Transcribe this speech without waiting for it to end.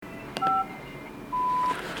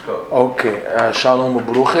Okay, Shalom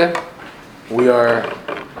Ubruche. We are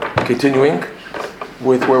continuing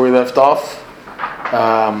with where we left off.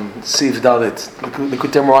 Sif Dalit.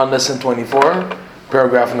 Likutei Moharan, lesson 24,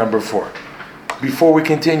 paragraph number 4. Before we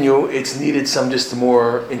continue, it's needed some just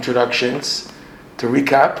more introductions to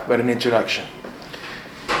recap, but an introduction.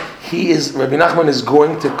 Rabbi Nachman is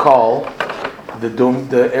going to call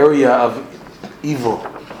the area of evil,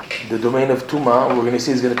 the domain of Tuma, we're going to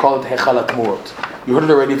see he's going to call it Hechal HaTmurot. You heard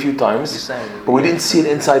it already a few times, but we didn't see it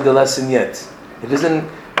inside the lesson yet. It doesn't,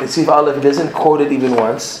 in Sif Aleph, he doesn't quote it even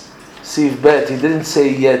once. Sif Bet, he didn't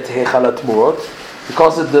say yet Hechal HaTmurot. He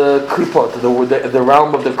calls it the Klipot, the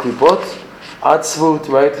realm of the Klipot. Atzvut,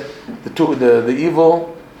 right? The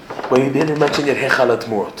evil, but he didn't mention yet Hechal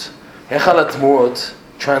HaTmurot. Hechal HaTmurot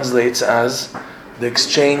translates as the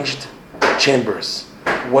exchanged chambers.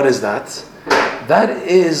 What is that? That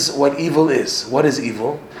is what evil is. What is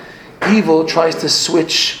evil? Evil tries to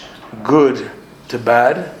switch good to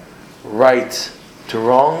bad, right to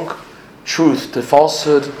wrong, truth to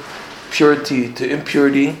falsehood, purity to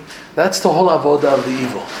impurity. That's the whole avodah of the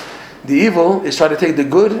evil. The evil is trying to take the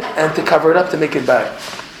good and to cover it up to make it bad.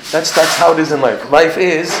 That's how it is in life. Life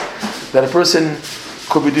is that a person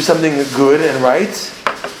could do something good and right,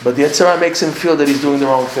 but the Yetzer Hara makes him feel that he's doing the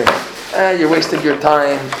wrong thing. You're wasting your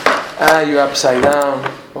time. You're upside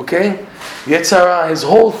down. Okay? Yetzer Hara, his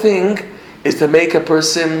whole thing is to make a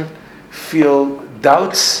person feel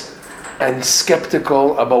doubts and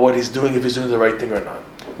skeptical about what he's doing, if he's doing the right thing or not.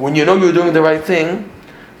 When you know you're doing the right thing,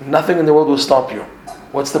 nothing in the world will stop you.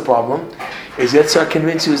 What's the problem? Is Yetzer Hara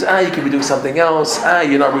convince you, you could be doing something else,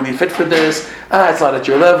 you're not really fit for this, it's not at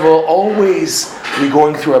your level. Always you're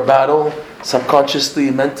going through a battle, subconsciously,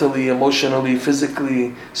 mentally, emotionally,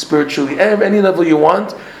 physically, spiritually, any level you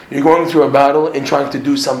want, you're going through a battle in trying to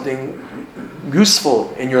do something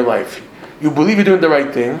useful in your life. You believe you're doing the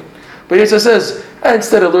right thing, but Yetzer Hara says,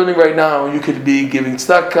 instead of learning right now, you could be giving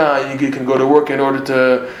tzedakah, you can go to work in order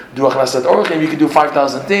to do achnasat orchim, you can do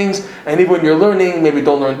 5,000 things, and even when you're learning, maybe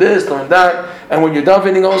don't learn this, learn that, and when you're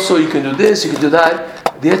davening also, you can do this, you can do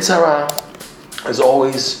that. The Yetzer Hara is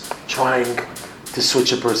always trying to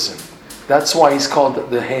switch a person. That's why he's called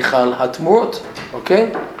the Hechal HaTmurot,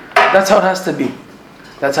 okay? That's how it has to be.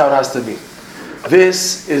 That's how it has to be.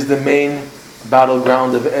 This is the main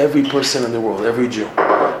battleground of every person in the world, every Jew.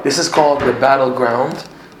 This is called the battleground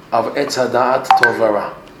of Etz HaDa'at Tov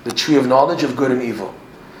VaRa, the tree of knowledge of good and evil.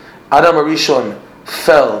 Adam HaRishon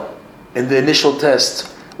fell in the initial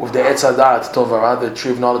test with the Etz HaDa'at Tov VaRa, the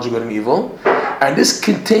tree of knowledge of good and evil, and this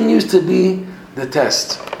continues to be the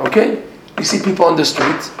test. Okay? You see people on the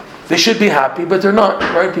street, they should be happy, but they're not,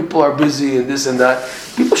 right? People are busy and this and that.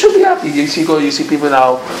 People should be happy. You see people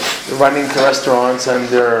now running to restaurants and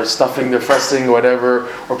they're stuffing, they're fressing, whatever,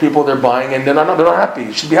 or people they're buying and they're not happy.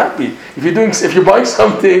 You should be happy. If you're buying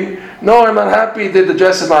something, no, I'm not happy. The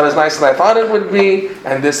dress is not as nice as I thought it would be,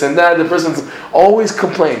 and this and that. The person always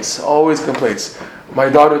complains. My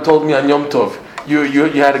daughter told me on Yom Tov, you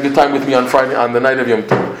had a good time with me on Friday, on the night of Yom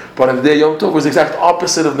Tov, but on the day of Yom Tov was the exact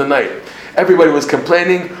opposite of the night. Everybody was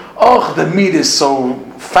complaining, the meat is so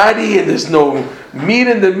fatty and there's no meat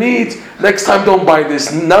in the meat. Next time don't buy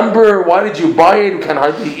this number. Why did you buy it? You can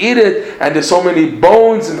hardly eat it. And there's so many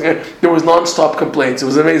bones. And there was non-stop complaints. It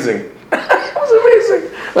was amazing. It was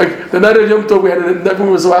amazing. Like the night of Yom Tov,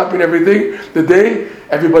 everyone was so happy and everything. The day,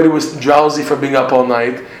 everybody was drowsy for being up all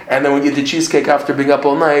night. And then when you eat the cheesecake after being up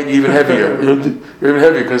all night, you're even heavier. You're even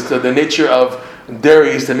heavier because the nature of dairy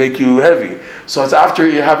is to make you heavy. So it's after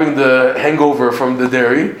you're having the hangover from the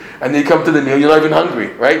dairy, and then you come to the meal, you're not even hungry,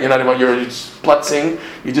 right? You're just plutzing,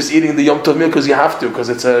 you're just eating the Yom Tov meal because you have to, because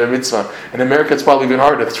it's a mitzvah. In America, it's probably even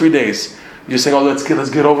harder. 3 days. You're saying, let's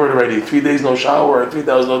get over it already. 3 days no shower, 3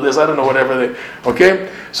 days no this, I don't know, whatever.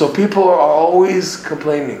 Okay? So people are always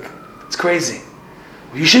complaining. It's crazy.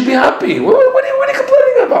 You should be happy. What are you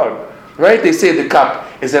complaining about? Right? They say the cup,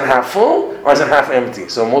 is it half full or is it half empty?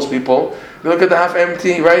 So most people, they look at the half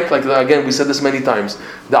empty, right? Like again, we said this many times.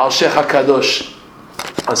 The Al-Sheikh HaKadosh.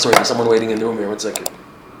 I'm sorry, there's someone waiting in the room here. 1 second.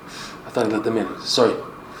 I thought I let them in. Sorry.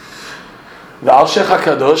 The Al-Sheikh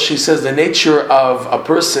HaKadosh, he says the nature of a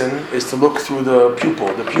person is to look through the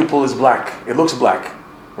pupil. The pupil is black. It looks black,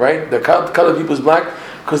 right? The color of the pupil is black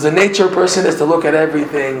because the nature of a person is to look at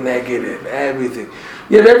everything negative, everything.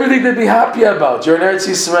 You have everything to be happy about. You're in Eretz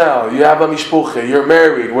Yisrael. You have a mishpucha. You're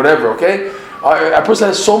married. Whatever. Okay. A person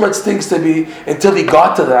has so much things to be until he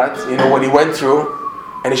got to that. What he went through,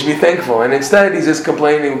 and he should be thankful. And instead, he's just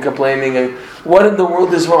complaining. And what in the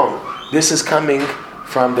world is wrong? This is coming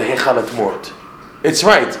from the Hechal HaTmurot. It's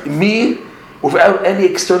right. Me, without any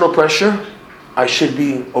external pressure, I should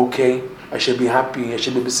be okay. I should be happy, I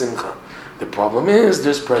should be b'simcha. The problem is,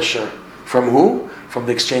 there's pressure. From who? From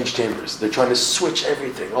the exchange chambers. They're trying to switch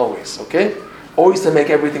everything, always, okay? Always to make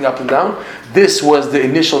everything up and down. This was the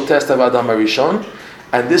initial test of Adam HaRishon,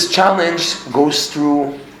 and this challenge goes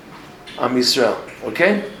through Am Yisrael,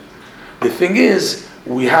 okay? The thing is,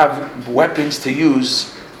 we have weapons to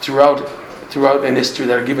use throughout in history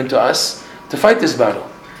that are given to us to fight this battle.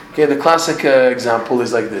 Okay, the classic example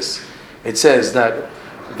is like this. It says that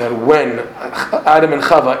when Adam and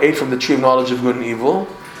Chava ate from the tree of knowledge of good and evil,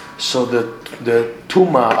 so the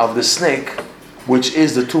tumah of the snake, which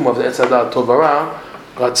is the tumah of the Etz Hadat Tov Hara,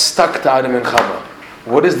 got stuck to Adam and Chava.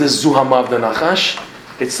 What is the zuhama of the Nachash?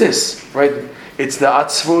 It's this, right? It's the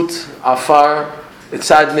atzvut, afar, it's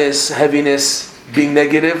sadness, heaviness, being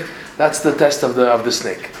negative. That's the test of the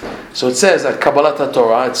snake. So it says that Kabbalat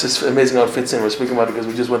HaTorah, it's just amazing how it fits in. We're speaking about it because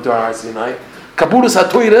we just went to Har Sinai. Kabulus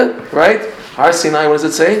HaTorah, right? Har Sinai, what does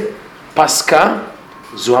it say? Paska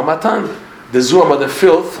Zuhamatan. The Zuhama, the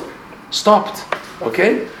filth, stopped.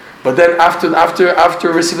 Okay? But then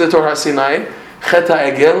after receiving the Torah Har Sinai, Cheta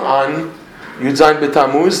Egel on Yud Zayin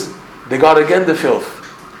B'Tammuz, they got again the filth.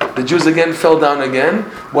 The Jews again fell down again.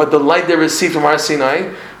 What the light they received from Har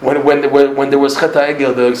Sinai, when there was Cheta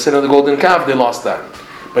Egel, the sin of the golden calf, they lost that.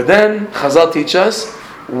 But then Chazal teach us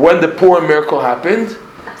when the Purim miracle happened,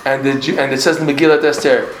 and it says in Megillat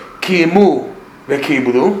Esther, Ki'imu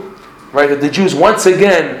ve'kiblu, right? That the Jews once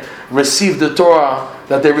again received the Torah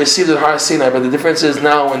that they received at Har Sinai, but the difference is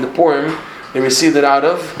now in the Purim they received it out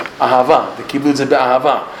of Ahava. The Kibbutz is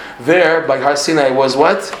Ahava. There by Har Sinai was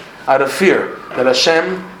what? Out of fear that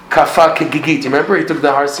Hashem kafa kegigit. Remember, He took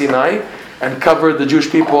the Har Sinai and covered the Jewish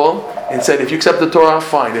people and said, if you accept the Torah,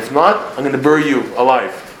 fine. If not, I'm going to bury you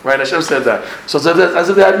alive. Right? Hashem said that. So it's as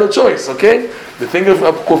if they had no choice, okay? The thing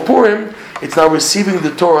of Purim, it's now receiving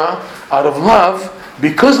the Torah out of love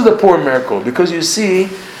because of the Purim miracle. Because you see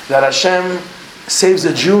that Hashem saves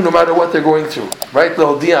a Jew no matter what they're going through. Right?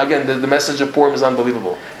 Lehodia, again, the message of Purim is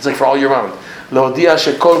unbelievable. It's like for all year round. Lehodia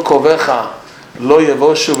shekol kovecha lo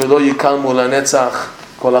yevoshu velo yikalmu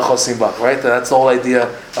lanetzach kol hachosim bach. Right? That's the whole idea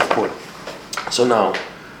of Purim. So now,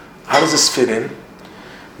 how does this fit in?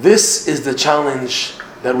 This is the challenge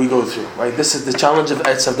that we go through, right? This is the challenge of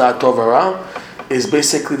Etz Hadat Tov Hara, is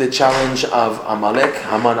basically the challenge of Amalek,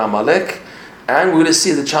 Haman Amalek, and we're going to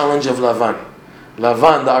see the challenge of Lavan.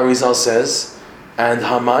 Lavan, the Arizal says, and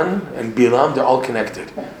Haman and Bilam, they're all connected.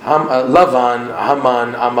 Lavan,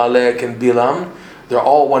 Haman, Amalek, and Bilam, they're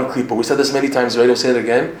all one klipa. We said this many times already, I'll say it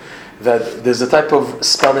again, that there's a type of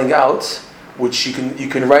spelling out which you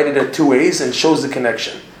can write it in two ways and shows the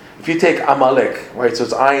connection. If you take Amalek, right, so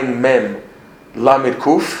it's Ayin Mem Lamed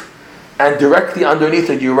Kuf, and directly underneath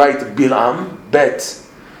it you write Bilam, Bet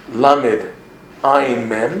Lamed Ayin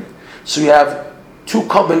Mem. So you have two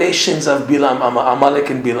combinations of Bilam, Amalek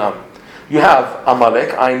and Bilam. You have Amalek,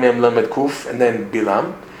 Ayin Mem Lamed Kuf, and then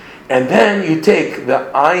Bilam, and then you take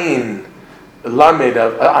the Ayin Lamed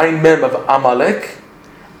of Ayin Mem of Amalek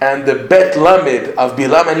and the Bet Lamed of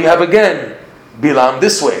Bilam, and you have again Bilam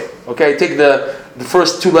this way. Okay, take the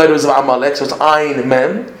first two letters of Amalek, so it's Ayin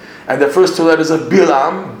Mem, and the first two letters of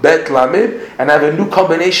Bilam, Bet Lamed, and I have a new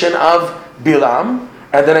combination of Bilam,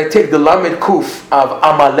 and then I take the Lamed Kuf of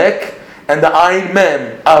Amalek and the Ayin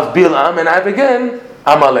Mem of Bilam, and I have again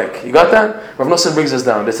Amalek. You got that? Rav Nosson brings us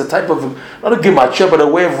down. It's a type of, not a gematria, but a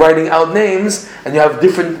way of writing out names, and you have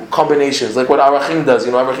different combinations, like what Arachim does.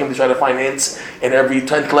 You know, Arachim, they try to find hints in every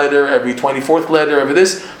 10th letter, every 24th letter, every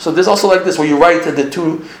this. So there's also like this, where you write the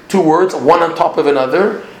two words, one on top of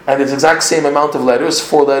another, and it's the exact same amount of letters,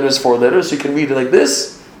 4 letters, so you can read it like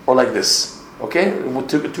this, or like this. Okay?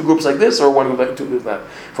 Two groups like this, or one group like two groups like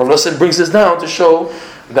that. Rav Nosson brings this down to show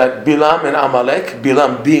that Bilam and Amalek,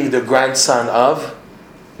 Bilam being the grandson of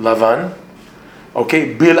Lavan.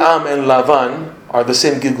 Okay, Bilam and Lavan are the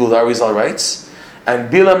same Gilgul, the Arizal writes.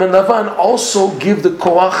 And Bilam and Lavan also give the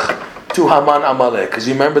koach to Haman Amalek. Because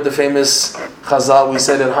you remember the famous Chazal, we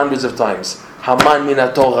said it hundreds of times. Haman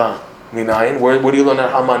mina Torah minayin. Where do you learn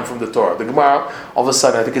Haman from the Torah? The Gemara, all of a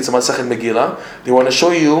sudden, I think it's a Masechet Megillah, they want to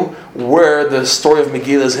show you where the story of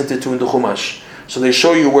Megillah is hinted to in the Chumash. So they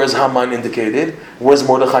show you where's Haman indicated, where's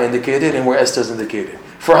Mordechai indicated, and where Esther is indicated.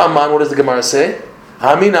 For Haman, what does the Gemara say?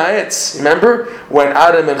 Hamin ha'etz. Remember when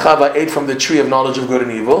Adam and Chava ate from the tree of knowledge of good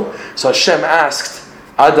and evil? So Hashem asked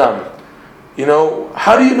Adam,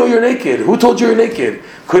 how do you know you're naked? Who told you you're naked?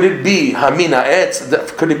 Could it be Hamin ha'etz?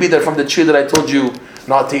 Could it be that from the tree that I told you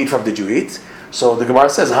not to eat from did you eat? So the Gemara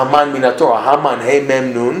says Haman min Torah. Haman hey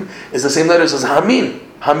mem nun is the same letters as Hamin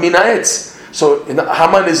ha'etz. So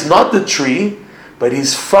Haman is not the tree, but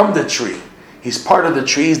he's from the tree. He's part of the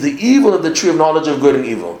tree. He's the evil of the tree of knowledge of good and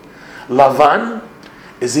evil. Lavan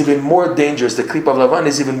is even more dangerous. The klip of Lavan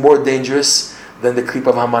is even more dangerous than the klip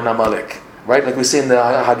of Haman Amalek. Right? Like we say in the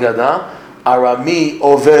Haggadah, Arami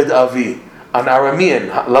Oved Avi. An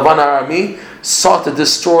Aramean, Lavan Arami, sought to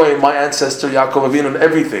destroy my ancestor Yaakov Avinu and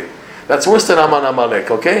everything. That's worse than Haman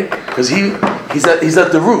Amalek, okay? Because he's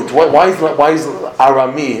at the root. Why is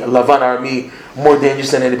Arami, Lavan Arami, more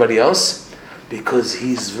dangerous than anybody else? Because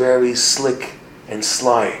he's very slick and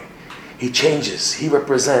sly. He changes. He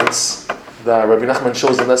represents, Rabbi Nachman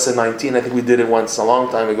shows in lesson 19, I think we did it once a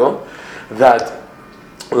long time ago, that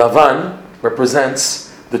Lavan represents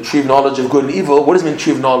the tree of knowledge of good and evil. What does it mean,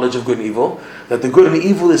 tree of knowledge of good and evil? That the good and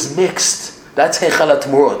evil is mixed. That's Hechalat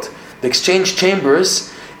Murot. The exchange chambers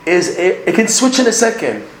it can switch in a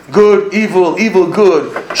second. Good, evil, evil,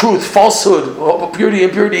 good, truth, falsehood, purity,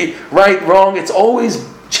 impurity, right, wrong. It's always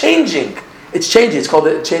changing. It's changing. It's called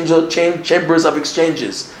the chambers of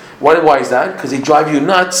exchanges. Why is that? Because they drive you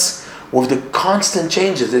nuts with the constant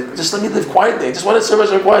changes. Just let me live quietly. I just want to serve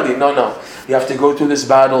Hashem quietly. No. You have to go through this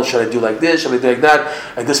battle. Should I do like this? Should I do like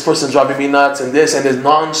that? And this person's driving me nuts and this. And there's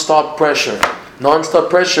non-stop pressure. Non-stop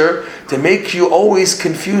pressure to make you always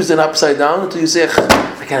confused and upside down until you say,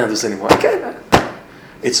 I can't have this anymore. I can't.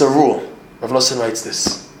 It's a rule. Rav Nosson writes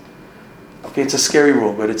this. Okay, it's a scary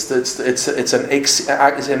rule, but it's an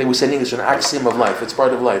we say in English, an axiom of life. It's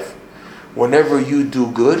part of life. Whenever you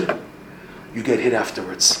do good, you get hit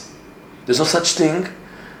afterwards. There's no such thing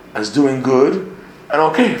as doing good and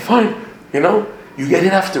okay, fine. You get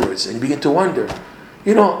hit afterwards and you begin to wonder.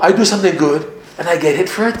 I do something good and I get hit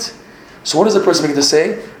for it. So what does the person begin to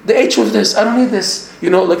say? The H of this, I don't need this.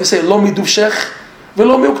 Like I say, lo miduvshech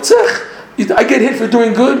velo miuktzech. I get hit for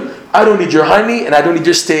doing good. I don't need your honey and I don't need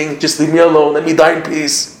your sting. Just leave me alone. Let me die in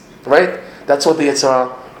peace. Right? That's what the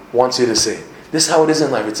Yetzirah wants you to say. This is how it is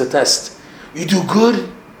in life. It's a test. You do good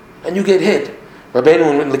and you get hit.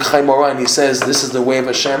 Rabbeinu in L'Chai Moran, he says this is the way of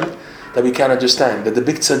Hashem that we can't understand. That the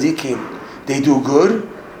big tzaddikim, they do good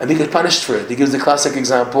and they get punished for it. He gives the classic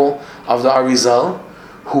example of the Arizal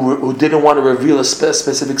who didn't want to reveal a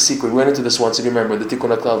specific secret. We went into this once, if you remember, the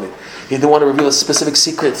Tikkun HaKlali. He didn't want to reveal a specific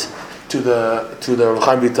secret to the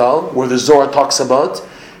Chaim Vital, where the Zohar talks about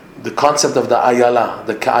the concept of the ayala,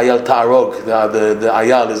 the ayal ta'arog. The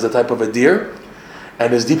ayal is the type of a deer.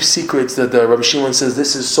 And there's deep secrets that the Rabbi Shimon says,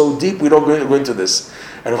 this is so deep, we don't go into this.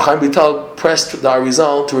 And Chaim Vital pressed the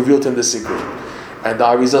Arizal to reveal to him the secret. And the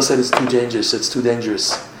Arizal said, it's too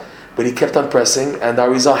dangerous. But he kept on pressing, and the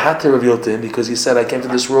Arizal had to reveal to him because he said, I came to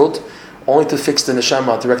this world only to fix the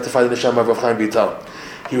neshama, to rectify the neshama of Rav Chaim Vital.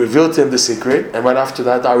 He revealed to him the secret, and right after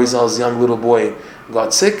that, the Arizal's young little boy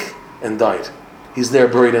got sick and died. He's there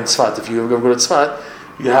buried in Tzfat. If you ever go to Tzfat,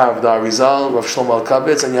 you have the Arizal, Rav Shlomo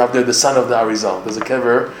Al-Kabetz, and you have there the son of the Arizal. There's a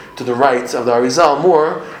kever to the right of the Arizal,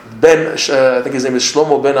 I think his name is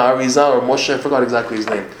Shlomo ben Arizal, or Moshe, I forgot exactly his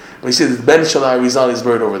name. But you see, the Ben Shal Arizal is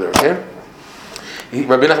buried over there, okay?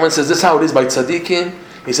 Rabbi Nachman says, this is how it is by tzaddikim.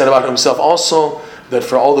 He said about himself also, that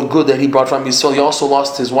for all the good that he brought from Yisrael, he also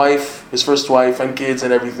lost his wife, his first wife, and kids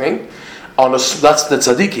and everything. That's the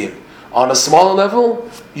tzaddikim. On a smaller level,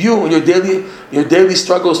 you and your daily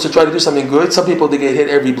struggles to try to do something good. Some people, they get hit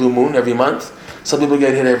every blue moon, every month. Some people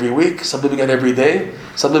get hit every week. Some people get hit every day.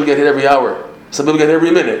 Some people get hit every hour. Some people get hit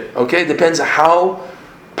every minute. Okay? It depends how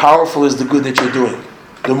powerful is the good that you're doing.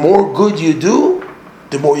 The more good you do,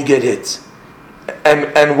 the more you get hit.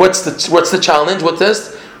 And what's the challenge? What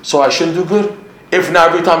test? So I shouldn't do good? If now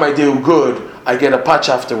every time I do good, I get a patch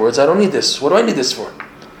afterwards, I don't need this. What do I need this for?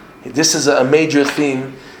 This is a major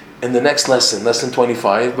theme in the next lesson, lesson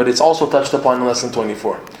 25, but it's also touched upon in lesson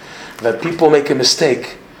 24. That people make a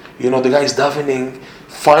mistake. The guy's davening,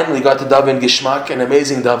 finally got to daven gishmak, an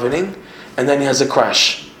amazing davening, and then he has a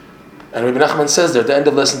crash. And Rabbi Nachman says there at the end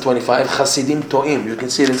of lesson 25, Chasidim to'im, you can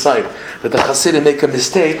see it inside, that the Chasidim make a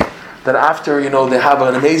mistake, that after, they have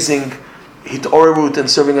an amazing hitorut and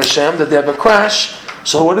serving Hashem, that they have a crash.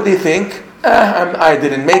 So what do they think? I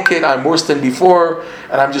didn't make it, I'm worse than before,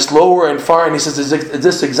 and I'm just lower and far. And he says, it's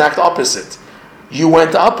this exact opposite. You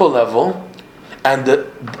went up a level, and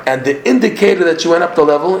the indicator that you went up the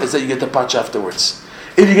level is that you get the patch afterwards.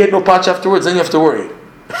 If you get no patch afterwards, then you have to worry.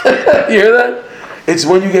 You hear that? It's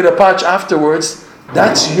when you get a patch afterwards,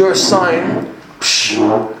 that's your sign,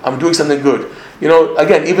 I'm doing something good.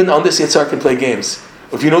 Again, even on this, Yetzirah can play games.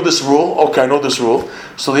 If you know this rule, okay, I know this rule.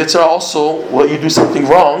 So the Yetzirah also will let you do something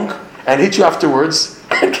wrong and hit you afterwards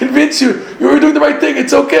and convince you were doing the right thing.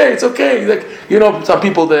 It's okay. Like, some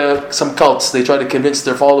people, some cults, they try to convince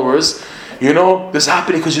their followers, this is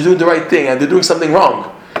happening because you're doing the right thing and they're doing something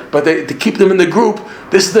wrong. But they keep them in the group.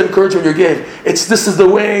 This is the encouragement you gave. This is the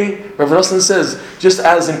way, Rav Nosson says, just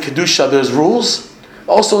as in Kedusha there's rules,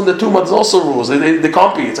 Also in the Tumah, there's also rules. They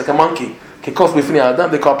copy. It's like a monkey. They copy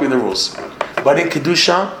the rules. But in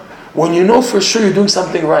Kedusha, when you know for sure you're doing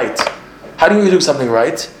something right, how do you do something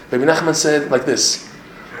right? Rabbi Nachman said like this: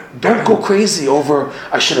 don't go crazy over,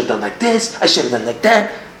 I should have done like this, I should have done like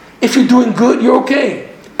that. If you're doing good, you're okay.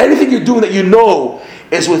 Anything you're doing that you know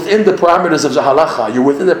is within the parameters of the halacha, you're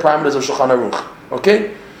within the parameters of Shulchan Aruch.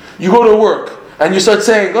 Okay? You go to work and you start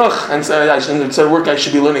saying, ugh, and I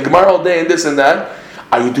should be learning Gemara all day and this and that.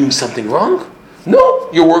 Are you doing something wrong? No,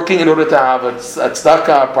 you're working in order to have a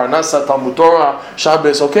tzedakah, parnasa, Talmud Torah,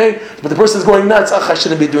 Shabbos, okay? But the person's going nuts. I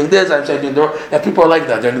shouldn't be doing this. I shouldn't be doing that. And people are like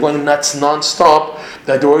that. They're going nuts non-stop.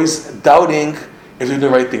 That they're always doubting if they're doing the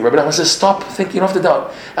right thing. Rabbi Nachman says, stop thinking. You don't have to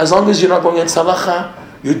doubt. As long as you're not going against halacha,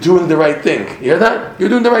 you're doing the right thing. You hear that? You're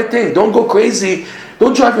doing the right thing. Don't go crazy.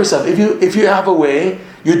 Don't drive yourself. If you have a way,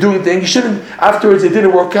 you're doing things. You shouldn't. Afterwards, it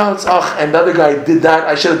didn't work out. And the other guy did that.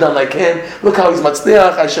 I should have done like him. Look how he's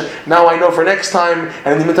matzliach. Now I know for next time.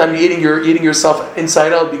 And in the meantime, you're eating yourself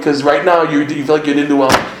inside out because right now you feel like you didn't do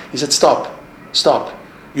well. He said, stop.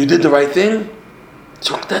 You did the right thing.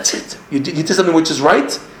 So that's it. You did something which is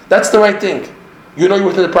right. That's the right thing. You know you're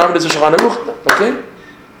within the parameters of Shulchan Aruch. Okay.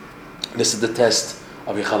 This is the test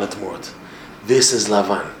of Hechalat Murot. This is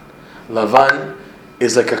Lavan. Lavan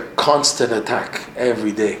is like a constant attack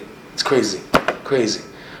every day. It's crazy.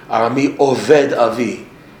 Arami Oved Avi.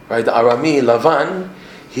 Right? The Arami, Lavan,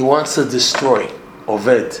 he wants to destroy.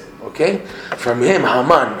 Oved. Okay? From him,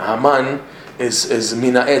 Haman is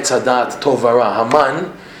Mina Etz Hadat Tovara.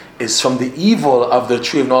 Haman is from the evil of the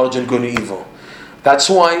tree of knowledge and good and evil. That's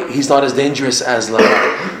why he's not as dangerous as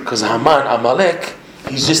Lavan. Because Haman, Amalek,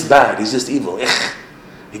 he's just bad. He's just evil.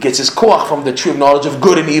 He gets his koach from the tree of knowledge of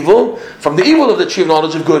good and evil, from the evil of the tree of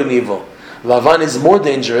knowledge of good and evil. Lavan is more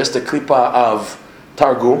dangerous. The klipa of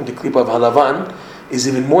Targum, the klipa of Halavan, is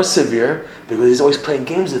even more severe because he's always playing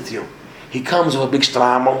games with you. He comes with a big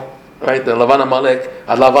shtramo, right? The Lavan Amalek,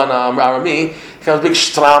 Lavan Arami, he comes with a big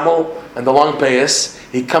shtramo and the long payas.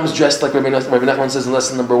 He comes dressed like Rabbi Nachman says in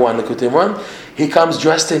lesson number 1, the Kutim 1. He comes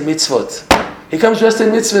dressed in mitzvot. He comes dressed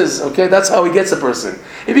in mitzvahs, okay? That's how he gets a person.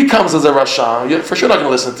 If he comes as a Rasha, you're for sure not going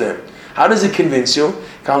to listen to him. How does he convince you?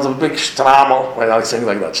 He comes with a big shtrammel. I like saying it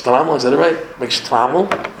like that. Shtrammel, is that right? Big shtrammel.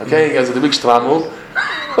 Okay, he has a big shtrammel.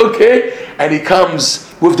 Okay? And he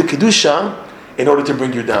comes with the Kedusha in order to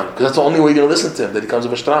bring you down. Because that's the only way you're going to listen to him, that he comes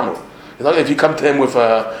with a shtrammel. If you come to him with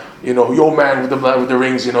your man with the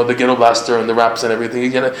rings, the ghetto blaster and the raps and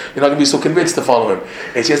everything, you're not going to be so convinced to follow him.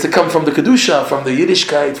 He has to come from the Kedusha, from the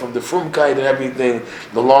Yiddishkeit, from the Frumkeit and everything,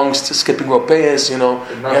 the long skipping rope payas,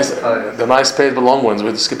 the nice payas, the long ones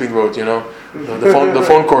with the skipping rope, the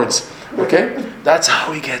phone cords. Okay? That's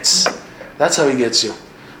how he gets you.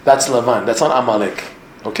 That's Lavan. That's not Amalek.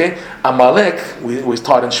 Okay? Amalek, we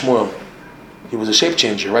taught in Shmuel. He was a shape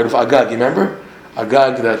changer, right? With Agag, you remember?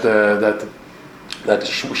 Agag that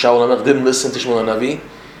Shaul HaMelech didn't listen to Shmuel HaNavi.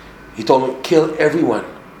 He told him, kill everyone.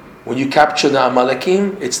 When you capture the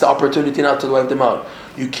Amalekim, it's the opportunity not to wipe them out.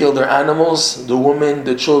 You kill their animals, the women,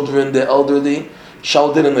 the children, the elderly.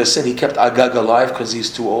 Shaul didn't listen. He kept Agag alive because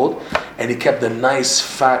he's too old. And he kept the nice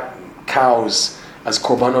fat cows as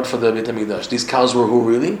korbanot for the Beit HaMikdash. These cows were who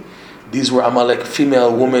really? These were Amalek,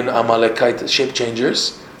 female, woman, Amalekite shape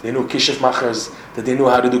changers. They knew kishuf machers, that they knew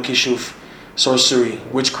how to do kishuf, sorcery,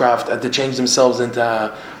 witchcraft, and to change themselves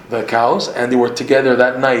into the cows. And they were together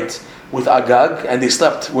that night with Agag, and they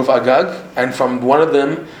slept with Agag. And from one of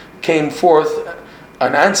them came forth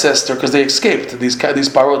an ancestor, because they escaped. These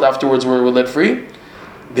parot afterwards were let free.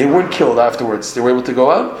 They weren't killed afterwards. They were able to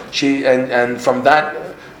go out. And from that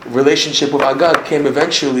relationship with Agag came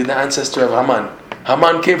eventually the ancestor of Haman.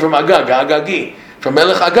 Haman came from Agag, Agagi, from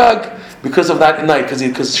Melech Agag, because of that night,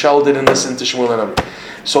 because Shaul didn't listen to Shmuel HaNavi.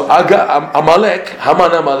 So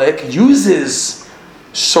Haman Amalek uses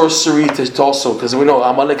sorcery to also, because we know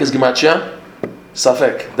Amalek is Gematria,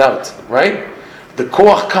 Safek, doubt, right? The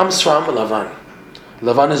koach comes from Lavan.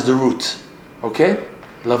 Lavan is the root, okay?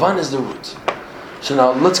 Lavan is the root. So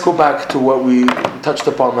now let's go back to what we touched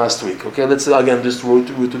upon last week, okay? Let's again just root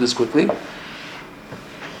through this quickly.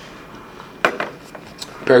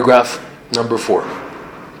 Paragraph number 4,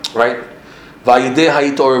 right? Vayidei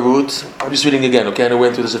ha'itoravut. I'm just reading again, okay? I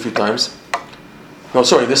went through this a few times. No,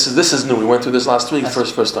 sorry, this is new. We went through this last week,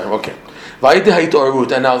 first time. Okay. Vayidei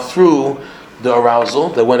ha'itoravut, and now through the arousal,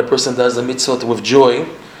 that when a person does the mitzvot with joy,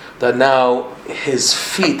 that now his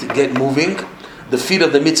feet get moving, the feet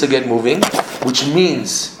of the mitzvah get moving, which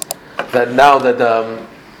means that now that the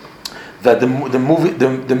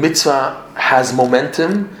mitzvah has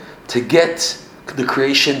momentum to get the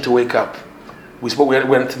creation to wake up. We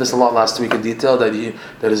went into this a lot last week in detail,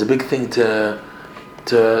 that is a big thing to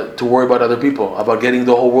to worry about other people, about getting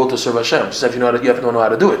the whole world to serve Hashem. Just if you have to know how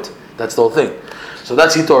to do it. That's the whole thing. So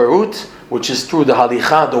that's hitorut, which is through the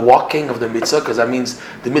halicha, the walking of the mitzvah, because that means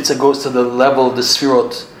the mitzvah goes to the level of the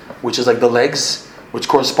sfirot, which is like the legs, which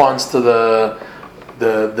corresponds to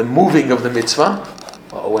the moving of the mitzvah.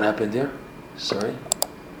 Oh, what happened here? Sorry,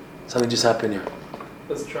 something just happened here.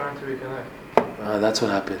 It's trying to reconnect. That's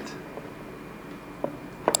what happened.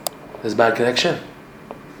 There's bad connection.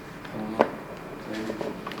 I don't know. Maybe.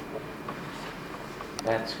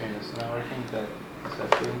 That screen is not working. Is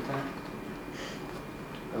that doing time?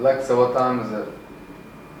 Alexa, what time is it?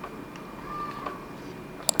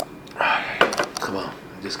 Come on,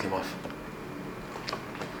 it just came off.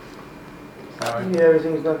 Yeah,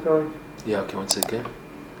 everything's not going. Yeah, okay, one second.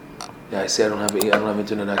 Yeah, I see. I don't have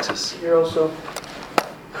internet access. You're also.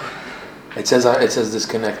 It says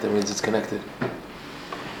disconnect. That means it's connected.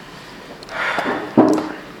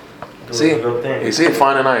 See, you see,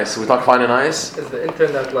 fine and nice. We talk fine and nice. Is the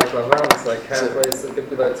internet like Lavan? It's like halfway. So it could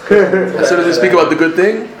be like. As soon as we speak about the good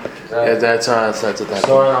thing, yeah, that's what that.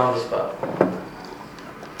 Sorry on the spot.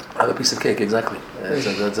 Have a piece of cake, exactly.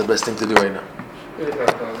 That's the best thing to do right now.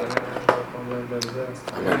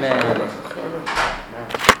 Amen.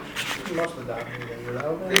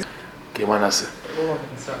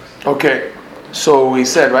 Okay, so we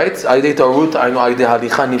said, right?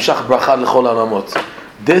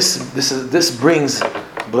 This brings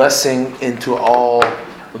blessing into all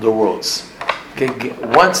the worlds. Okay,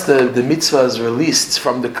 once the mitzvah is released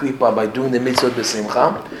from the klipa by doing the mitzvah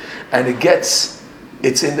b'simcha, and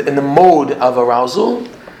it's in the mode of arousal,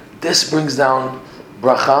 this brings down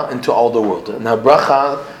bracha into all the world. Now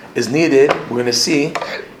bracha is needed, we're going to see,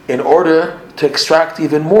 in order to extract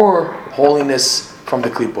even more holiness from the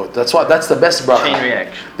klipot. That's the best bracha. Chain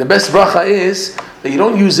reaction. The best bracha is that you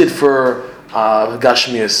don't use it for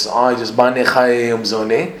gashmias, just banechayim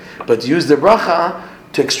zone, but use the bracha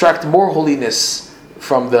to extract more holiness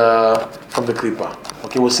from the klipa.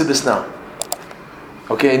 Okay, we'll see this now.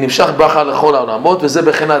 Okay, נמשך ברכה לכל העולמות, וזה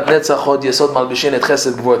בחינת נצח הוד יסוד מלבישין את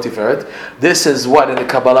חסד גבורה תפארת. This is what in the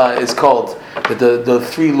Kabbalah is called the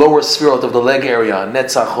three lower sphirot of the leg area,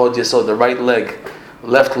 netzach hod yesod, the right leg,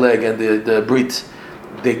 left leg, and the brit.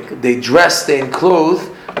 They dress, they enclose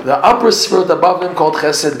the upper sphirot above them called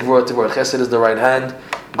chesed gvura tiferet. Chesed is the right hand,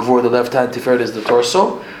 gvura the left hand, tiferet is the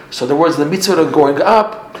torso. So in other words, the mitzvot are going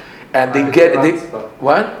up, and they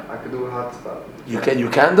what? I could do a hot spot. You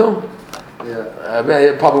can do? Yeah.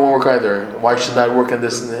 It probably won't work either. Why should that work in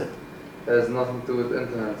this? It has nothing to do with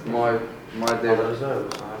internet. It's my data.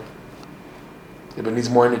 Yeah, but it needs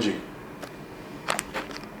more energy.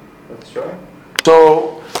 Let's try.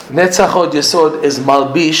 So, Netzach Hod Yesod is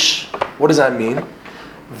malbish. What does that mean?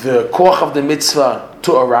 The koach of the mitzvah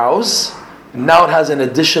to arouse. Now it has an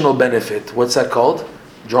additional benefit. What's that called?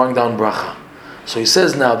 Drawing down bracha. So he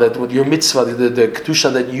says now that with your mitzvah, the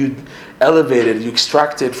kedusha that you elevated, you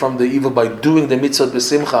extracted from the evil by doing the mitzvah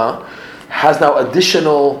b'simcha, has now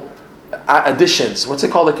additional additions. What's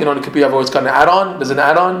it called? Like, in the computer, I've always got an add-on. There's an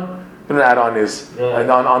add-on. You know what an add-on is? Yeah.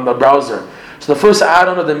 On the browser. So the first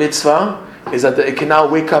add-on of the mitzvah is that it can now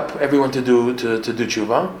wake up everyone to do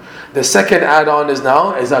tshuva. The second add-on is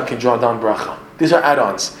that it can draw down bracha. These are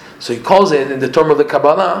add-ons. So he calls it, in the term of the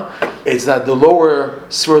Kabbalah, it's that the lower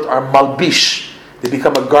sphirot are malbish. They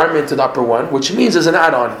become a garment to the upper one, which means it's an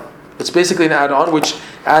add-on. It's basically an add-on which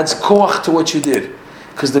adds koach to what you did.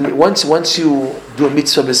 Because once you do a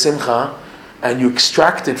mitzvah b'simcha and you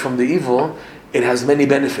extract it from the evil, it has many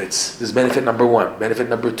benefits. This is benefit number one. Benefit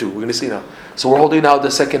number two. We're going to see now. So we're holding now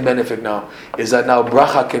the second benefit now, is that now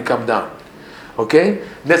bracha can come down. Okay?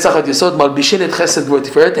 Netzach Hod Yesod malbishin et chesed gvura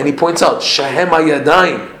tiferet, and he points out, shahem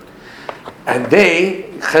hayadayim, and they,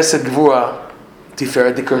 chesed gvura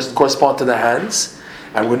tiferet, they correspond to the hands,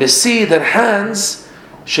 and we're going to see that hands,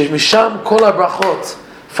 shemisham kol brachot,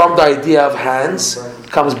 from the idea of hands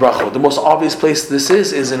comes brachot. The most obvious place this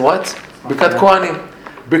is in what? Birkat Kohanim.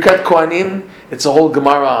 Birkat Kohanim, it's a whole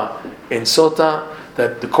Gemara in Sota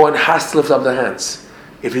that the Kohen has to lift up the hands.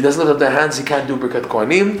 If he doesn't lift up the hands, he can't do Birkat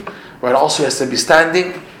Kohanim. Right? Also, he has to be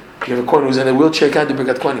standing. If you have a Kohen who's in a wheelchair, he can't do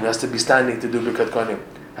Birkat Kohanim. He has to be standing to do Birkat Kohanim.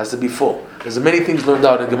 Has to be full. There's many things learned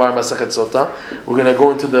out in Gemara Masachet Sota. We're going to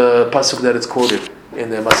go into the pasuk that it's quoted in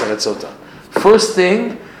the Masachet Sota. First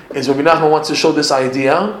thing is Rabbi Nachman wants to show this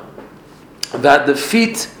idea that the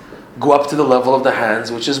feet go up to the level of the hands,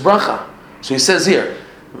 which is bracha. So he says here,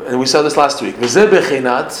 and we saw this last week, this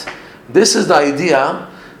is the idea,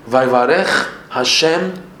 Vayvarech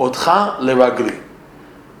Hashem otcha leragli.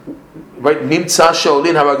 Right? Nimtza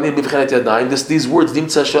she'olin haraglim b'vchenet yadayim. These words,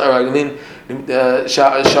 Nimtza she'olin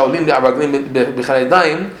haraglim b'vchenet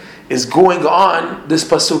yadayim, is going on this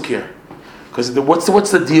pasuk here. Because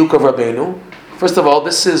what's the diuk of Rabbeinu? First of all,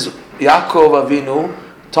 this is Yaakov Avinu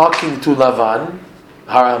talking to Lavan,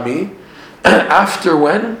 Harami, after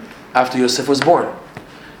when? After Yosef was born.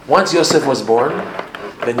 Once Yosef was born,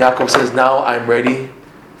 then Yaakov says, now I'm ready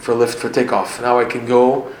for takeoff. Now I can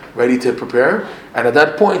go, ready to prepare. And at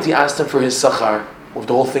that point, he asked him for his sachar, with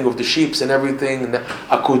the whole thing of the sheep and everything,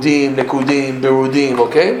 akudim, nekudim, berudim,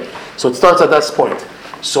 okay? So it starts at that point.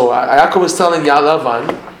 So Yaakov is telling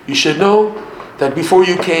Lavan, you should know that before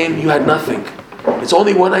you came, you had nothing. It's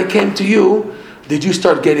only when I came to you, did you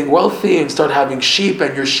start getting wealthy and start having sheep,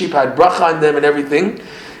 and your sheep had bracha on them and everything.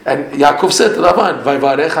 And Yaakov said to Lavan,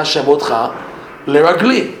 Vayvarech Hashem otcha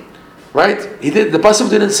leragli. Right? The pasuk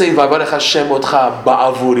didn't say Vayvarech Hashem otcha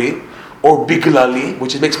ba'avuri or biglali,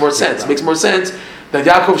 which makes more sense. It makes more sense that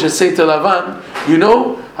Yaakov should say to Lavan, you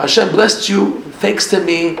know, Hashem blessed you thanks to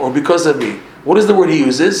me or because of me. What is the word he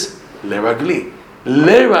uses? Leragli.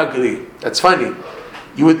 Leragli. That's funny.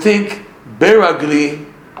 You would think beragli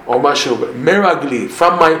or mashu, meragli,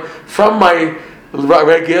 from my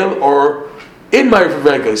regel or in my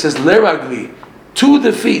regel. It says leragli, to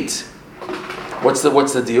the feet. What's the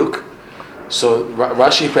diuk? So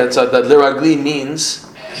Rashi points out that leragli means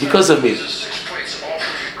because of me.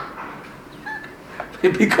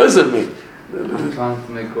 Because of me. I'm trying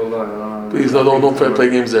to make go. Please don't play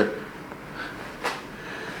games there.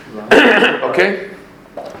 Okay?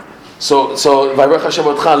 So Vayvarech Hashem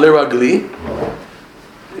otcha leragli.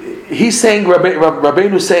 He's saying,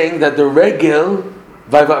 Rabbeinu saying that the regel,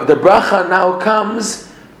 the bracha now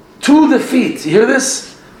comes to the feet. You hear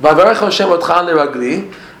this? Vayvarech Hashem otcha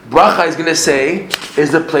leragli. Bracha is going to say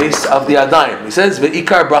is the place of the Adayim. He says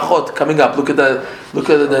ve'ikar brachot coming up. Look at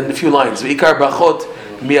the few lines. Ve'ikar brachot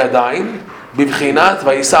mi Adayim bivchinat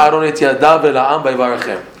vayisa Aaron et yadav ela'am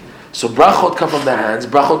vayvarachem. So brachot come from the hands.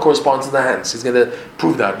 Brachot corresponds to the hands. He's going to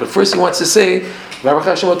prove that. But first he wants to say Vayvarech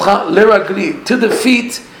Hashem otcha leragli, to the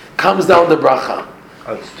feet comes down the bracha.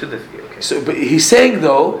 Oh, it's to the feet. Okay. So, but he's saying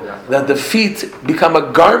though that the feet become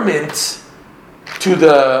a garment to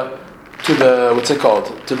the what's it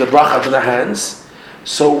called? To the bracha, to the hands.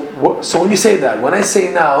 So when you say that, when I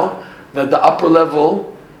say now that the upper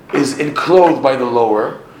level is enclosed by the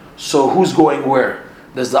lower, so who's going where?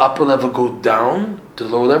 Does the upper level go down to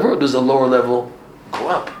the lower level, or does the lower level go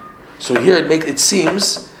up? So here it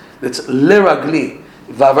seems it's leragli.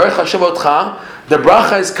 Vayvarech Hashem otcha. The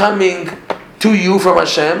bracha is coming to you from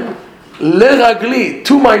Hashem. Leragli,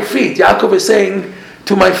 to my feet. Yaakov is saying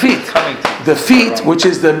to my feet. The feet, which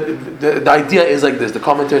is the idea is like this. The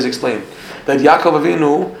commentaries explain that Yaakov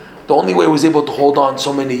Avinu, the only way he was able to hold on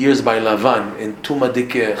so many years by Lavan in Tuma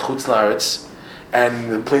Dike Chutz La'aretz,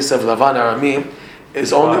 and the place of Lavan Arami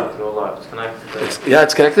is only. It's connected.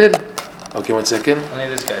 It's connected. Okay, 1 second. Only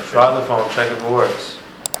this guy. Try the phone, check if it works.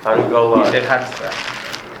 How do you go live? It has that.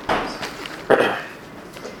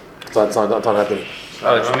 It's not happening.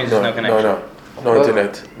 Oh, it means there's no connection. No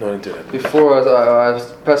internet. Before I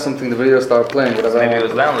pressed something, the video started playing. Whatever. Maybe it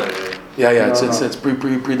was downloaded. Yeah. It's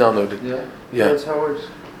pre-downloaded. Yeah. That's how it works.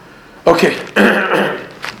 Okay.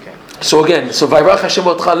 So again, Vayvarech Hashem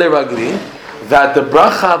otcha leragli, that the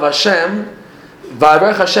bracha of Hashem,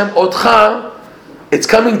 Vayvarech Hashem otcha, it's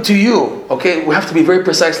coming to you. Okay, we have to be very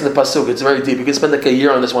precise in the pasuk. It's very deep. You can spend like a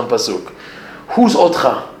year on this one pasuk. Who's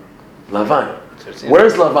otcha? Lavan. Where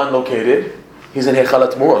is Lavan located? He's in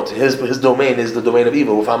Hechalat Murot. His domain is the domain of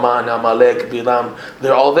evil. With Haman, Amalek, Bilam,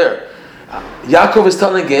 they're all there. Yaakov is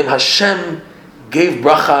telling him, Hashem gave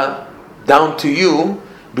bracha down to you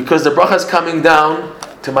because the bracha is coming down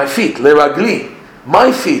to my feet. Leragli,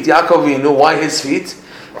 my feet. Yaakov Avinu. Why his feet?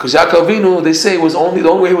 Because Yaakov Avinu, they say, the only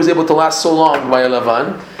way he was able to last so long by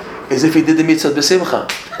Lavan is if he did the mitzvah b'simcha.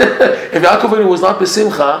 If Yaakov Avinu was not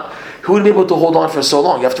b'simcha, he wouldn't be able to hold on for so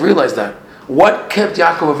long. You have to realize that. What kept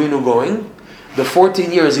Yaakov Avinu going? The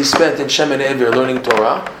 14 years he spent in Shem and Ever learning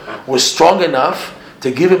Torah was strong enough to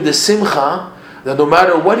give him the simcha that no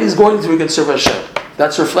matter what he's going through, he can serve Hashem.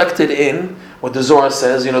 That's reflected in what the Zohar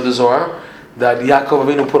says, the Zohar, that Yaakov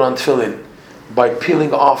Avinu put on tefillin by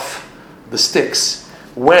peeling off the sticks.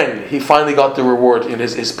 When he finally got the reward in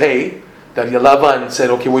his pay, that Lavan said,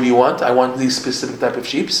 okay, what do you want? I want these specific type of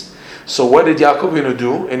sheeps. So what did Yaakov Avinu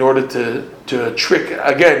do in order to trick,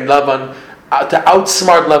 again, Lavan, to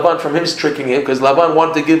outsmart Lavan from him tricking him, because Lavan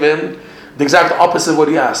wanted to give him the exact opposite of what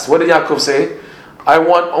he asked. What did Yaakov say? I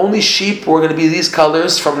want only sheep who are going to be these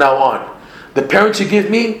colors from now on. The parents you give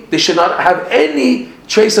me, they should not have any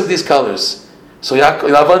trace of these colors. So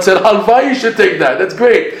Lavan said, Halvai, you should take that. That's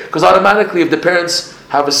great. Because automatically if the parents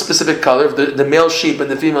have a specific color, if the male sheep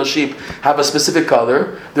and the female sheep have a specific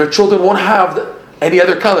color, their children won't have any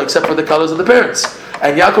other color except for the colors of the parents.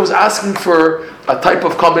 And Yaakov is asking for a type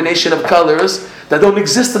of combination of colors that don't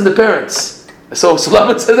exist in the parents. So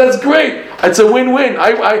Laban said, that's great. It's a win-win.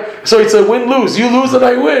 So it's a win-lose. You lose and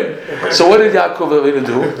I win. So what did Yaakov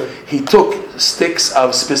do? He took sticks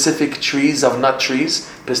of specific trees, of nut trees,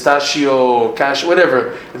 pistachio, cashew,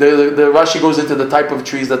 whatever. The Rashi goes into the type of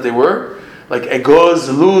trees that they were, like egoz,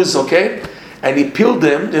 luz, okay? And he peeled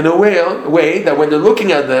them in a way that when they're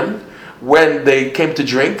looking at them, when they came to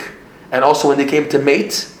drink, and also when they came to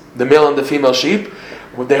mate, the male and the female sheep,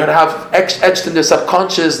 they would have etched in their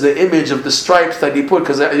subconscious the image of the stripes that he put,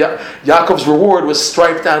 because Yaakov's reward was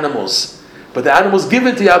striped animals. But the animals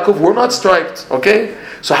given to Yaakov were not striped, okay?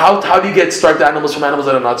 So how do you get striped animals from animals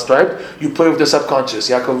that are not striped? You play with the subconscious.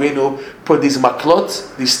 Yaakov Avinu put these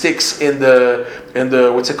maklot, these sticks in the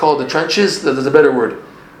what's it called, the trenches? There's a better word.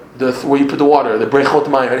 Where you put the water, the brechot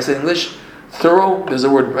mayim. How do you say in English? Thorough? There's a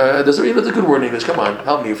word, there's a good word in English. Come on,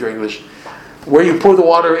 help me if you're English. Where you pour the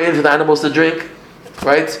water in for the animals to drink.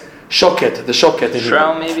 Right? Shoket, the shoket.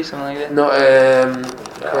 Shroud, maybe, something like that? No,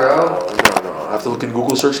 no. I have to look in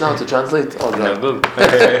Google search now to translate. Oh, no. Google.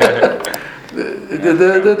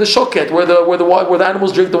 the shoket, where the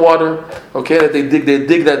animals drink the water. Okay, that they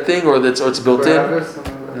dig that thing, or it's built in.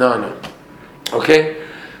 No. Okay,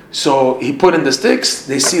 so he put in the sticks.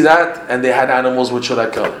 They see that, and they had animals which are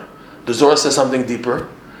that color. The Zohar says something deeper.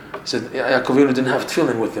 He said Yaakov Avinu didn't have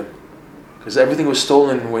tefillin with him, because everything was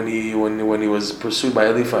stolen when he was pursued by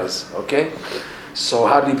Eliphaz. Okay, so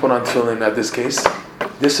how did he put on tefillin at this case?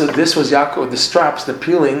 This was Yaakov, the straps, the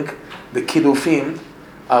peeling, the kidufim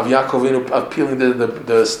of Yaakov Avinu, of peeling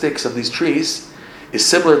the sticks of these trees, is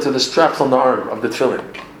similar to the straps on the arm of the tefillin.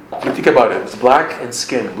 If you think about it, it's black and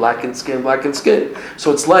skin.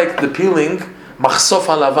 So it's like the peeling machsof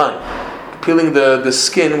halavan, peeling the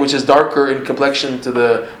skin, which is darker in complexion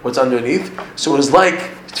to what's underneath. So it was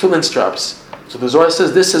like tefillin straps. So the Zohar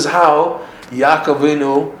says this is how Yaakov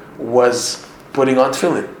Avinu was putting on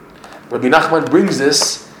tefillin. Rabbi Nachman brings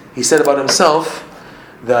this. He said about himself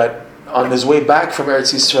that on his way back from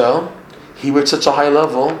Eretz Yisrael, he reached such a high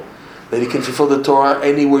level that he can fulfill the Torah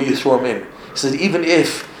anywhere you throw him in. He said even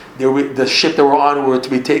if the ship they were on were to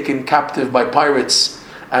be taken captive by pirates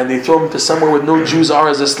and they throw him to somewhere where no Jews are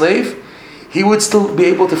as a slave, he would still be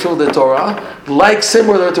able to fulfill the Torah, like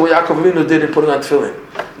similar to what Yaakov Avinu did in putting on tefillin.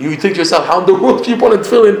 You think to yourself, how in the world do you put on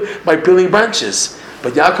tefillin? By peeling branches.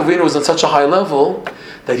 But Yaakov Avinu was on such a high level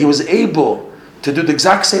that he was able to do the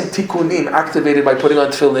exact same tikkunim activated by putting on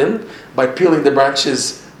tefillin, by peeling the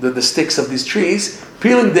branches, the sticks of these trees,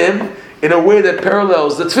 peeling them in a way that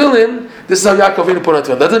parallels the tefillin. This is how Yaakov Avinu put on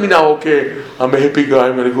tefillin. That doesn't mean now, okay, I'm a hippie guy,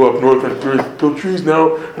 I'm going to go up north and peel trees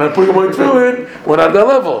now, and I'm putting them on tefillin. We're not at that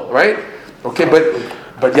level, right? Okay,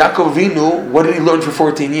 but Yaakov Avinu, what did he learn for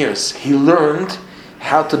 14 years? He learned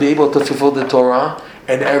how to be able to fulfill the Torah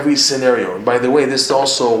in every scenario. And by the way, this is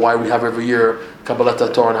also why we have every year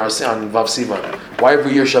Kabbalat Torah on Vav Sivan. Why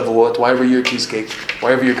every year Shavuot? Why every year cheesecake?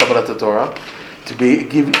 Why every year Kabbalat Torah? To be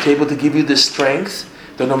able to give you the strength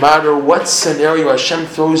that no matter what scenario Hashem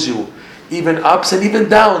throws you, even ups and even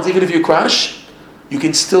downs, even if you crash, you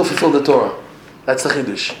can still fulfill the Torah. That's the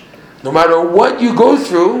Chiddush. No matter what you go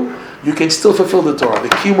through, you can still fulfill the Torah, the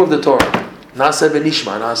kiyum of the Torah. Naaseh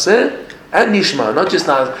v'nishma, naaseh and nishma, not just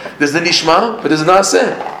naaseh. There's the nishma, but there's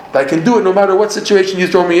naaseh. But I can do it no matter what situation you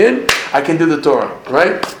throw me in. I can do the Torah,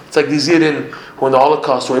 right? It's like these Yidden who in the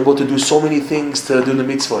Holocaust were able to do so many things to do the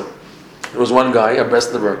mitzvah. There was one guy, a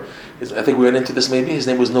Breslover. I think we went into this maybe. His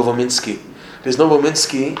name was Novominsky. This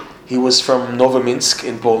Novominsky, he was from Novominsk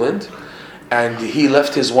in Poland, and he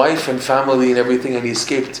left his wife and family and everything, and he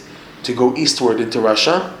escaped to go eastward into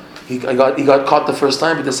Russia. He got caught the first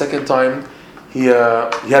time, but the second time he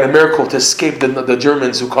had a miracle to escape the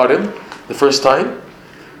Germans who caught him the first time,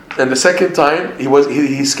 and the second time he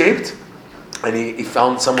escaped, and he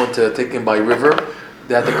found someone to take him by river.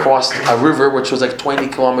 They had to cross a river which was like 20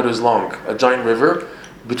 kilometers long, a giant river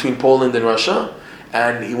between Poland and Russia,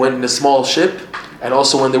 and he went in a small ship. And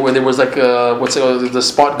also when there was like the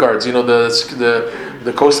spot guards, you know,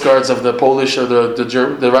 the coast guards of the Polish or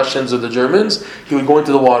the Russians or the Germans, he would go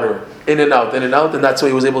into the water, in and out, and that's why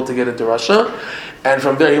he was able to get into Russia. And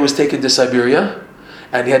from there he was taken to Siberia,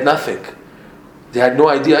 and he had nothing. They had no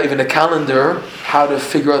idea, even a calendar, how to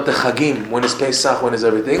figure out the Chagim, when is Pesach, when is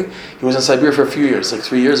everything. He was in Siberia for a few years, like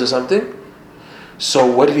 3 years or something. So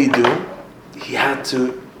what did he do? He had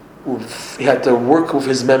to work with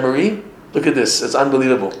his memory. Look at this, it's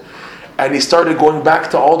unbelievable. And he started going back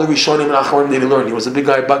to all the Rishonim and Acharonim that he learned. He was a big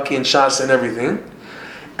guy, Baki and Shas and everything.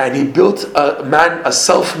 And he built a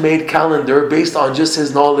self-made calendar based on just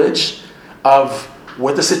his knowledge of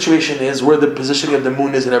what the situation is, where the positioning of the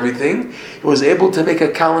moon is and everything. He was able to make a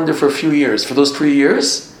calendar for a few years, for those 3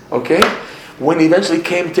 years, okay? When he eventually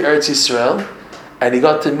came to Eretz Yisrael, and he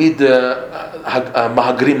got to meet the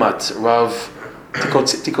Mahagrimat, Rav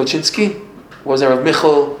Tikochinsky, was there Rav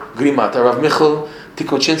Michal Grimat. Rav Michal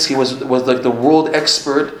Tikochinsky was like the world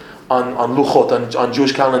expert on luchot, on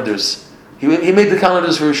Jewish calendars. He made the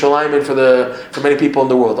calendars for Yerushalayim and for many people in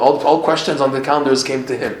the world. All questions on the calendars came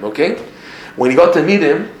to him, okay? When he got to meet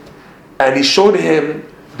him, and he showed him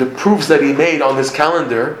the proofs that he made on this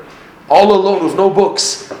calendar, all alone with no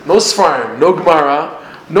books, no Sfarim, no Gemara,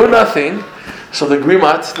 no nothing. So the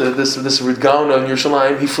Grimat, this Ridgaon on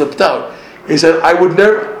Yerushalayim, he flipped out. He said,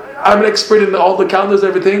 I'm an expert in all the calendars and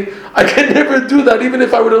everything. I can never do that. Even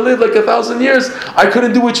if I would have lived like 1,000 years, I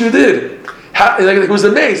couldn't do what you did. He was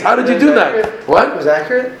amazed. How did you do that? What? It was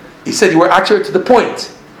accurate? He said you were accurate to the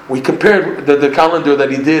point. We compared the calendar that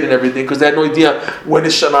he did and everything, because they had no idea when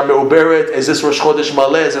is Shana Me'uberet, is this Rosh Chodesh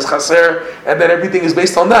Maleh, is this Chaser, and then everything is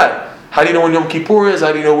based on that. How do you know when Yom Kippur is?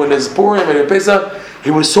 How do you know when is Purim and Pesach?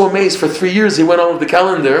 He was so amazed. For 3 years he went on with the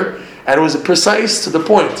calendar, and it was precise to the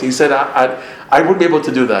point. He said, I wouldn't be able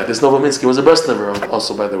to do that. This Novominsky was a Breslever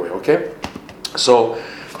also, by the way, okay? So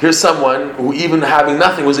here's someone who, even having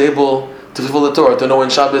nothing, was able to fulfill the Torah, to know when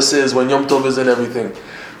Shabbos is, when Yom Tov is, and everything.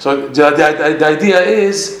 So the idea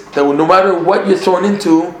is that no matter what you're thrown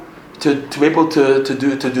into, to be able to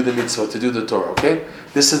do the mitzvah, to do the Torah. Okay,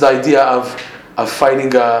 this is the idea of fighting.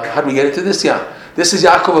 How do we get into this? Yeah, this is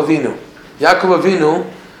Yaakov Avinu. Yaakov Avinu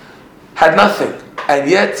had nothing, and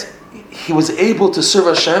yet he was able to serve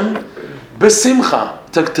Hashem besimcha,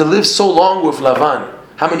 to live so long with Lavan.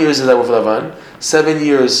 How many years is that with Lavan? 7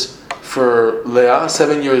 years for Leah,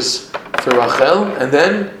 7 years for Rachel, and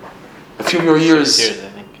then a few more years. 6 years, I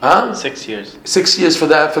think. Huh? 6 years. 6 years for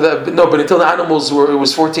that. No, but until the animals were, it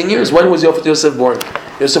was 14 years. When was Yosef born?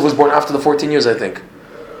 Yosef was born after the 14 years, I think.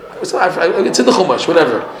 It's in the Chumash,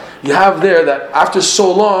 whatever. You have there that after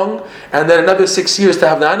so long, and then another 6 years to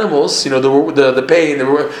have the animals, the pay,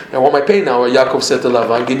 I want my pay now, Yaakov said to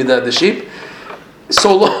Lavan, give me the sheep.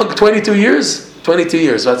 So long, 22 years? 22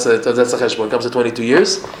 years, that's a cheshbon. It comes to 22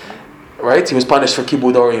 years. Right? He was punished for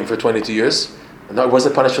Kibud Orim for 22 years. No, it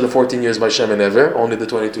wasn't punished for the 14 years by Shem and Ever, only the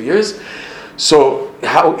 22 years. So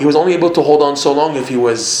he was only able to hold on so long if he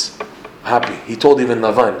was happy. He told even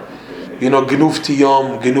Lavan, Genufti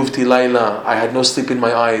Yom, Genufti Laila, I had no sleep in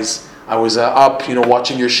my eyes. I was up,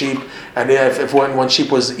 watching your sheep, and if one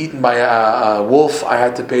sheep was eaten by a wolf, I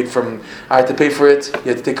had to pay for it.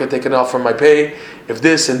 You had to take it off from my pay. If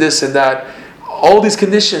this and this and that, all these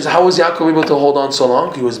conditions, how was Yaakov able to hold on so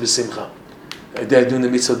long? He was besimcha. They're doing the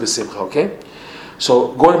mitzvah besimcha, okay?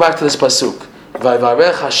 So going back to this pasuk,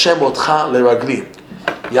 Vayvarech Hashem otcha leragli.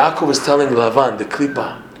 Yaakov is telling Lavan, the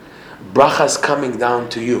klipa, bracha is coming down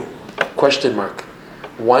to you. Question mark.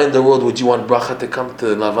 Why in the world would you want bracha to come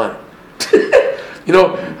to Lavan?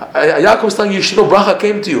 Yaakov is telling you, bracha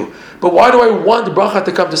came to you. But why do I want bracha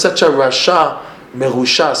to come to such a rasha,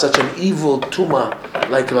 merusha, such an evil tuma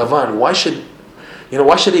like Lavan? Why should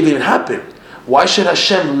it even happen? Why should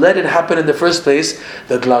Hashem let it happen in the first place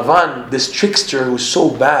that Lavan, this trickster who's so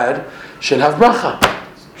bad, should have bracha?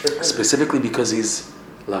 Specifically because he's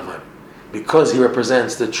Lavan. Because he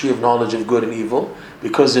represents the tree of knowledge of good and evil.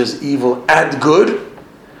 Because there's evil and good.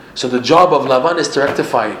 So the job of Lavan is to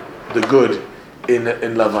rectify the good in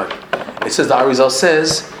Lavan. It says, the Arizal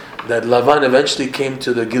says, that Lavan eventually came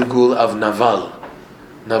to the Gilgul of Naval.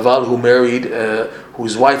 Naval, who married,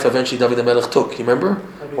 whose wife eventually David HaMelech took. You remember?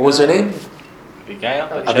 What was her name?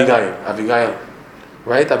 Abigail.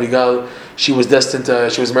 Right? Abigail, she was destined to,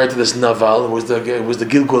 she was married to this Naval, who was the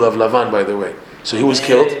Gilgul of Lavan, by the way. So he was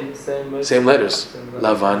killed. Same letters.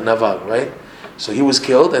 Lavan, Naval, right? So he was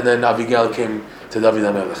killed, and then Abigail came to David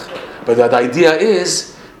HaMelech. But the idea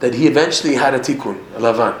is that he eventually had a tikkun,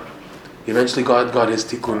 Lavan. He eventually got his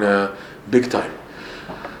tikkun big time.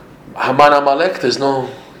 Haman Amalek, there's no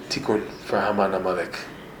tikkun for Haman Amalek.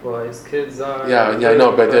 Well, his kids are... Yeah, I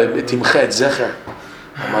know, but timchet, zecher,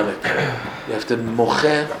 Amalek. You have to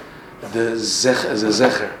mocher the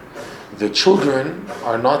zecher. The children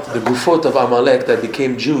are not, the gufot of Amalek that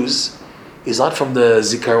became Jews is not from the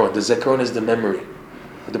zikaron. The zikaron is the memory.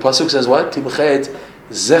 The pasuk says what? Timchet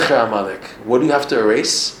zecher Amalek. What do you have to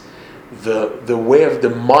erase? The way of the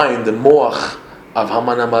mind, the moach of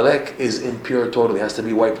Haman Amalek is impure totally. It has to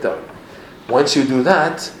be wiped out. Once you do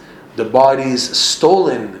that, the bodies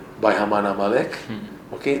stolen by Haman Amalek,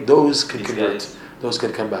 okay, those can convert. Those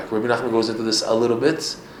can come back. Rabbi Nachman goes into this a little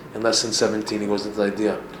bit. In lesson 17, he goes into the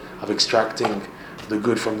idea of extracting the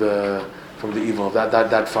good from the evil.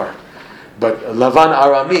 That far. But Lavan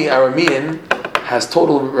Aramean has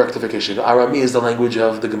total rectification. Arami is the language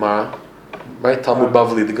of the Gemara, right? Talmud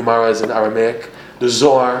Bavli, the Gemara is in Aramaic. The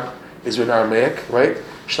Zohar is in Aramaic, right?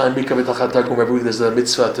 Every week there's a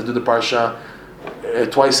mitzvah to do the parsha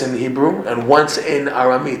twice in Hebrew and once in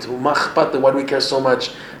Aramaic. Why do we care so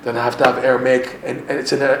much that I have to have Aramaic and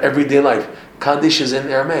it's in everyday life? Kaddish is in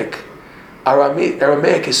Aramaic.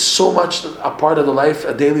 Aramaic is so much a part of the life,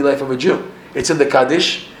 a daily life of a Jew. It's in the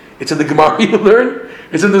Kaddish, it's in the Gemara you learn,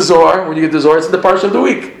 it's in the Zohar, when you get the Zohar, it's in the parsha of the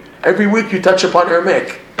week. Every week you touch upon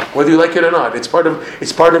Aramaic, whether you like it or not. It's part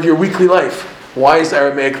of your weekly life. Why is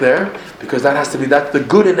Aramaic there? Because the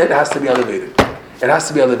good in it has to be elevated. It has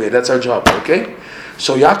to be elevated. That's our job, okay?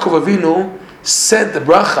 So Yaakov Avinu said the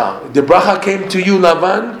bracha. The bracha came to you,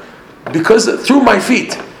 Lavan, because through my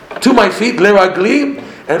feet. To my feet, leragli,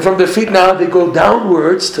 and from the feet now they go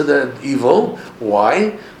downwards to the evil.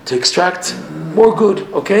 Why? To extract more good,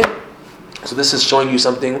 okay? So this is showing you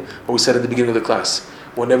something what we said at the beginning of the class.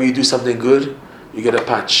 Whenever you do something good, you get a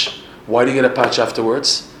patch. Why do you get a patch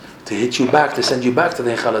afterwards? To hit you back, to send you back to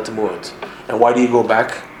the Hechalat Mu'ot. And why do you go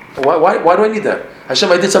back? Why do I need that?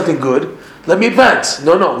 Hashem, I did something good. Let me advance.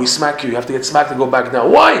 No, we smack you. You have to get smacked and go back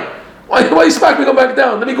down. Why you smack me? Go back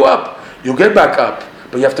down. Let me go up. You'll get back up.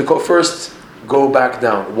 But you have to go back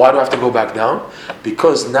down. Why do I have to go back down?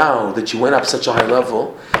 Because now that you went up such a high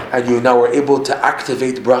level and you now were able to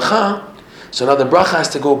activate bracha, so now the bracha has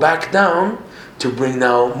to go back down to bring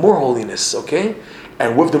now more holiness, okay?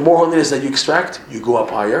 And with the more holiness that you extract, you go up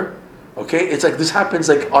higher, okay? It's like this happens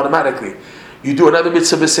like automatically. You do another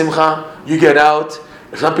mitzvah b'simcha, you get out.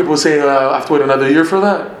 Some people say I have to wait another year for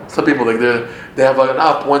that. Some people they have like an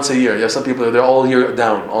up once a year. You have some people they're all year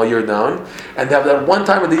down, and they have that one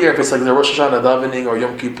time of the year if it's like the Rosh Hashanah davening or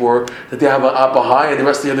Yom Kippur that they have an up a high, and the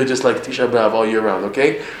rest of the year they're just like Tisha B'av all year round.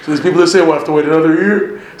 Okay, so these people that say well, I have to wait another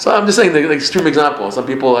year. So I'm just saying the extreme example. Some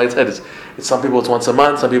people I said it's some people it's once a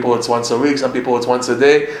month, some people it's once a week, some people it's once a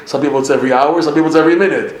day, some people it's every hour, some people it's every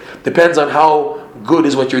minute. Depends on how good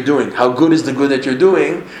is what you're doing. How good is the good that you're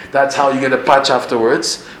doing? That's how you get a patch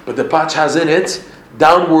afterwards. But the patch has in it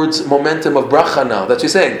downwards momentum of bracha now. That's what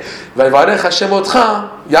he's saying. Vayvarech Hashem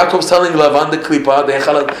otcha. Yaakov's telling Lavan the klipa, the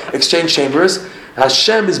Echala exchange chambers.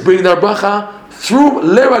 Hashem is bringing our bracha through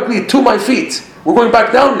leragli, to my feet. We're going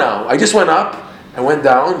back down now. I just went up and went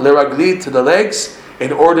down, leragli, to the legs,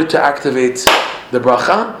 in order to activate the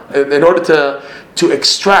bracha, in order to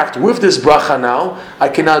extract with this bracha now, I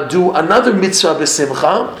can now do another mitzvah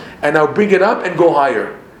b'simcha, and I'll bring it up and go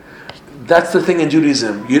higher. That's the thing in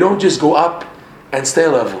Judaism. You don't just go up and stay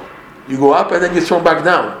level. You go up and then you're thrown back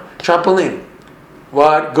down. Trampoline.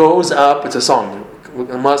 What goes up, it's a song.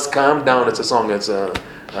 It must come down, it's a song. It's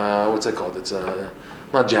what's it called? It's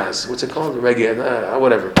not jazz. What's it called? Reggae,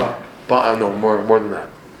 whatever. No, more than that.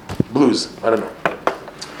 Blues, I don't know.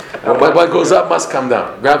 What goes up must come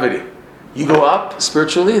down. Gravity. You go up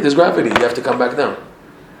spiritually, there's gravity. You have to come back down.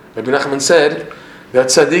 Rabbi Nachman said that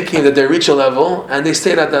tzaddikim, that they reach a level and they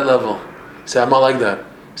stayed at that level. He said, I'm not like that.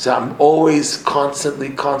 He said, I'm always constantly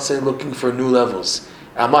looking for new levels.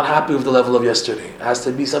 I'm not happy with the level of yesterday. It has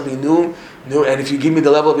to be something new. And if you give me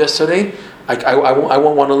the level of yesterday, I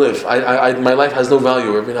won't want to live. My life has no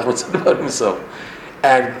value. Rabbi Nachman said about himself.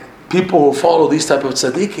 And people who follow these type of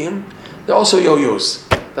tzaddikim, they're also yo-yos.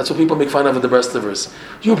 That's what people make fun of the breast livers.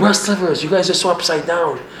 You breast livers, you guys are so upside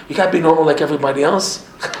down. You can't be normal like everybody else.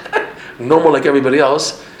 Normal like everybody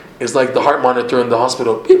else is like the heart monitor in the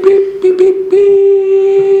hospital. Beep, beep, beep, beep,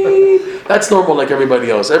 beep. That's normal like everybody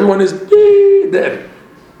else. Everyone is dead.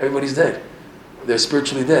 Everybody's dead. They're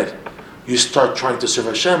spiritually dead. You start trying to serve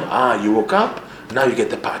Hashem. You woke up. Now you get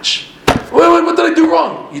the patch. Wait, what did I do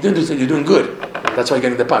wrong? You didn't do anything. You're doing good. That's why you're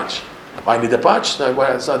getting the patch. I need the patch?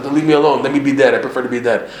 So leave me alone. Let me be dead. I prefer to be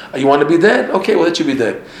dead. You want to be dead? Okay, we'll let you be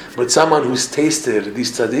dead. But someone who's tasted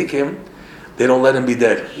these tzaddikim, they don't let him be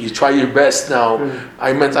dead. You try your best now.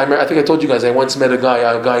 I think I told you guys, I once met a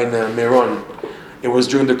guy in Meron. It was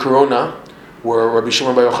during the Corona, where Rabbi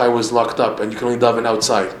Shimon Bar Yochai was locked up, and you can only daven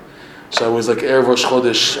outside. So it was like Erev Rosh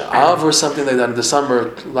Chodesh Av or something like that in the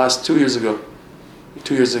summer, 2 years ago.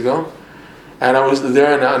 2 years ago. And I was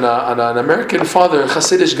there, and an American father, a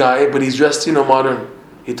Hasidish guy, but he's dressed, modern.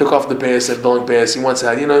 He took off the payas at Bowling Payas. He once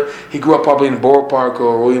had, he grew up probably in Borough Park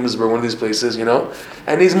or Williamsburg, one of these places,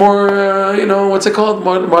 And he's more, what's it called?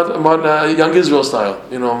 Modern, young Israel style,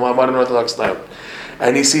 modern Orthodox style.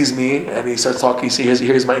 And he sees me, and he starts talking. He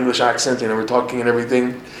hears my English accent, we're talking and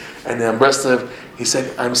everything. And then Breslov, he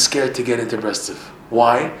said, I'm scared to get into Breslov.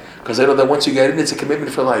 Why? Because I know that once you get in, it's a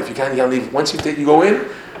commitment for life. You can't leave. Once you go in,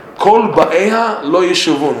 Kol ba'eha lo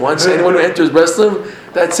yeshuvun. Once anyone who enters Breslov,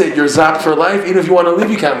 that's it. You're zapped for life. Even if you want to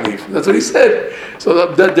leave, you can't leave. That's what he said.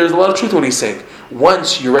 So there's a lot of truth in what he's saying.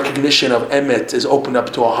 Once your recognition of emet is opened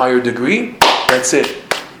up to a higher degree, that's it.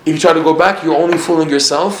 If you try to go back, you're only fooling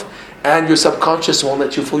yourself, and your subconscious won't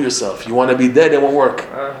let you fool yourself. You want to be dead, it won't work.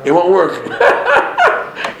 It won't work.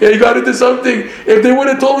 Yeah, you got into something. If they would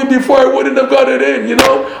have told me before, I wouldn't have got it in.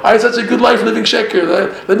 I had such a good life living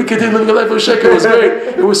sheker. Let me continue living a life of sheker. It was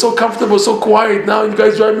great. It was so comfortable, so quiet. Now you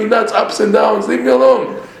guys drive me nuts, ups and downs. Leave me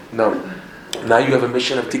alone. No. Now you have a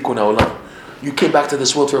mission of tikkun haolam. You came back to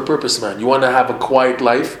this world for a purpose, man. You want to have a quiet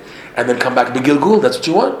life and then come back to Begilgul. That's what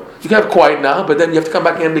you want. You can have quiet now, but then you have to come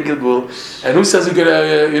back and Begilgul. And who says you're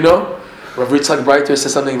gonna, Rav Yitzhak Breiter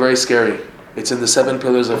says something very scary. It's in the 7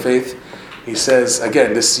 pillars of faith. He says,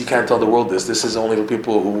 again, this you can't tell the world this. This is only for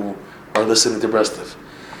people who are listening to Breslov.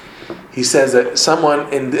 He says that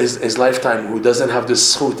someone in his lifetime who doesn't have the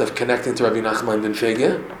zchut of connecting to Rabbi Nachman ben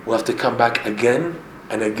Fege will have to come back again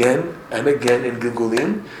and again and again in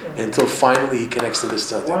Gilgulim until finally he connects to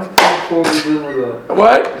this tzaddik.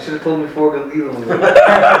 What? You should have told me before Gilgulim.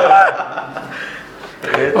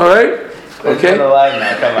 All right? Okay?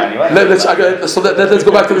 Let's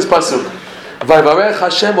go back to this pasuk. The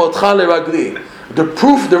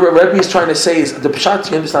proof the Rebbe is trying to say is the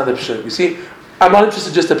pshat. You understand the pshat? You see, I'm not interested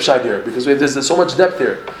in just the pshat here because there's so much depth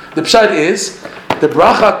here. The pshat is the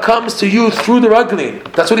bracha comes to you through the raglim.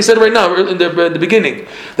 That's what he said right now in the beginning.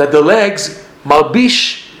 That the legs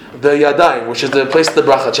malbish the yadayim, which is the place of the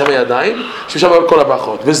bracha. Shema yadayim, shema kol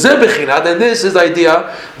habrachot. V'zeh bechinat, and this is the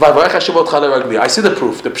idea. V'avarech Hashem otcha leragli. I see the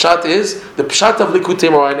proof. The pshat of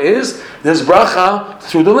Likutei Moharan is there's bracha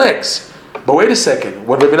through the legs. But wait a second.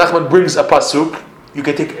 When Rabbi Nachman brings a pasuk, you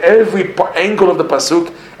can take every angle of the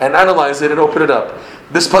pasuk and analyze it and open it up.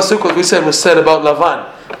 This pasuk, what we said, was said about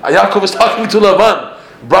Lavan. Yaakov is talking to Lavan.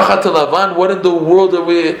 Bracha to Lavan. What in the world are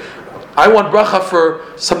we? I want bracha for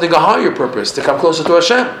something a higher purpose, to come closer to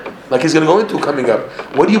Hashem, like he's going to go into coming up.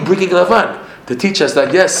 What are you bringing Lavan? To teach us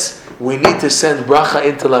that yes, we need to send bracha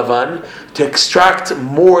into Lavan to extract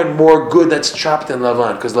more and more good that's trapped in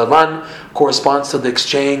Lavan, because Lavan corresponds to the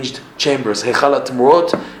exchanged chambers, Heichalat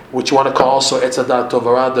Murot, which you want to call also Etz Hadat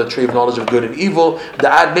Tovara, the tree of knowledge of good and evil.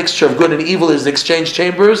 The admixture of good and evil is the exchange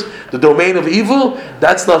chambers, the domain of evil.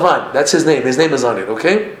 That's Lavan. That's his name. His name is on it.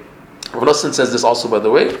 Okay. Rav Nosson says this also, by the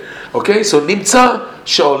way. Okay, so Nimtza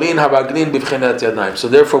She'olin Haraglin Bivchinat Yadayim. So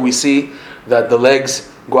therefore we see that the legs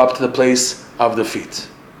go up to the place of the feet.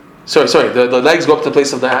 Sorry, the legs go up to the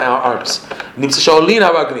place of the arms. Nimtza She'olin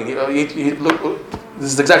Haraglin. Look, this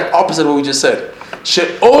is the exact opposite of what we just said.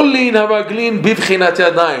 She'olin Haraglin Bivchinat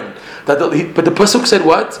Yadayim. But the pasuk said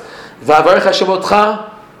what? V'avarech Hashem otcha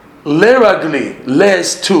leragli. Le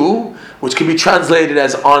is to, which can be translated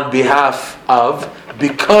as on behalf of,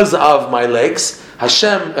 because of my legs.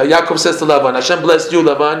 Hashem, Yaakov says to Lavan, Hashem blessed you,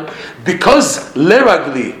 Lavan, because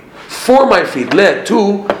leragli, for my feet, le,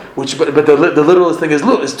 to, which, but the literal thing is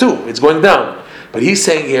to, it's going down. But he's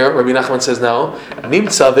saying here, Rabbi Nachman says now,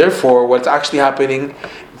 Nimtza, therefore, what's actually happening,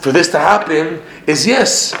 for this to happen, is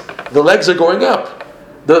yes, the legs are going up.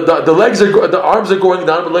 The legs are, the arms are going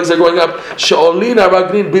down, but the legs are going up. She'olin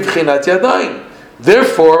haraglin bivchinat yadayim.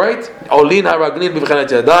 Therefore, right, olin haraglin bivchinat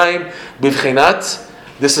yadayim, bivchinat.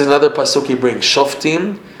 This is another pasuk he brings.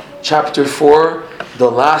 Shoftim, chapter 4, the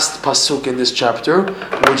last pasuk in this chapter,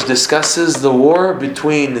 which discusses the war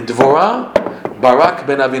between Dvorah, Barak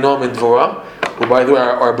ben Avinom and Dvorah, who by the way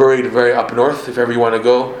are buried very up north. If ever you want to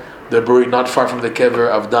go, they're buried not far from the kever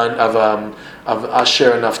of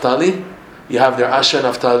Asher and Naphtali. You have their Asher,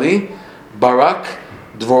 Naphtali, Barak,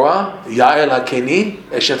 Dvorah, Yael HaKeni,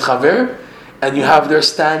 Eshet Chaver, and you have there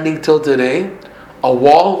standing till today a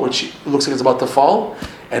wall which looks like it's about to fall,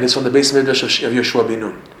 and it's from the base midrash of Yoshua bin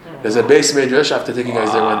Nun. There's a base midrash. I have to take you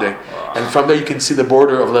guys there one day, and from there you can see the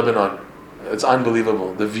border of Lebanon. It's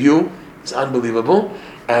unbelievable. The view is unbelievable,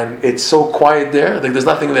 and it's so quiet there. Like there's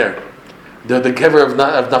nothing there. The kever of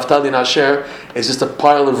Naphtali and Asher is just a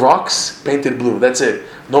pile of rocks painted blue. That's it.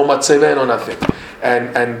 No matzeveh, no nothing.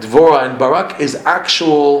 And Dvorah and Barak is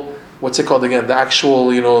actual. What's it called again? The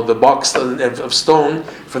actual, the box of stone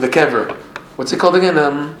for the kever. What's it called again?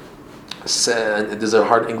 There's a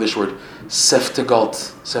hard English word.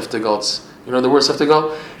 Seftegalt. You know the word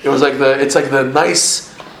seftegalt? It's like the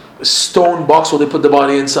nice stone box where they put the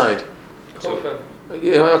body inside.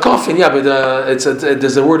 A coffin, yeah, but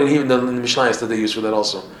there's a word in the Mishnayos that they use for that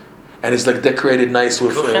also, and it's like decorated nice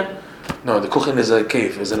with. No, the kuchen is a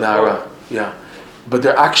cave, is a nara, yeah, but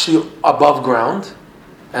they're actually above ground,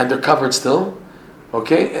 and they're covered still.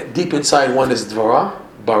 Okay, deep inside one is Dvorah,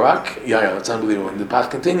 Barak, yeah, that's unbelievable. And the path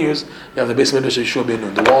continues, you have the Beis Midrash Yeshua ben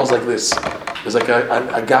Nun. The wall's like this. There's like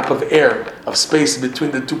a gap of air, of space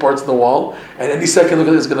between the two parts of the wall, and any second, look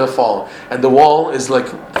at it, it's going to fall. And the wall is like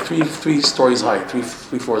three stories high, three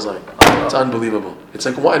floors high. It's unbelievable. It's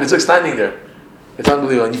like one, and it's like standing there. It's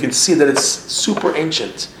unbelievable. And you can see that it's super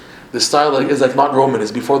ancient. The style is like not Roman.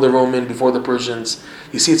 It's before the Roman, before the Persians.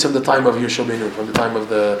 You see it's from the time of Yeshua ben Nun, from the time of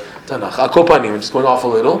the Tanakh. Akopanim, I'm just going off a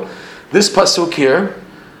little. This pasuk here,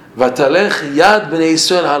 Vatalech yad b'nei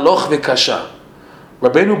Yisrael haloch v'kasha.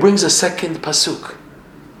 Rabbeinu brings a second pasuk.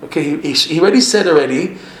 Okay, he already said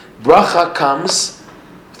bracha comes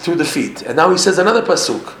through the feet, and now he says another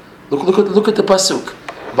pasuk. Look at the pasuk.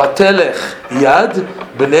 Vatelech yad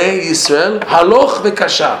b'nei Yisrael haloch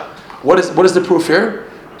v'kasha. What is the proof here?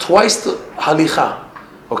 Twice the halicha.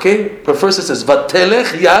 Okay, but first it says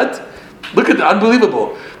Vatelech yad. Look at the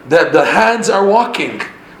unbelievable. That the hands are walking.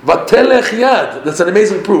 Vatelech yad. That's an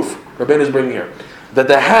amazing proof Rabbeinu is bringing here. That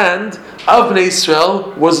the hand of Bnei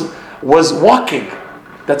Israel was walking.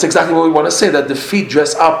 That's exactly what we want to say. That the feet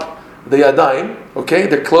dress up the yadayim, okay,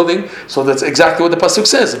 the clothing. So that's exactly what the pasuk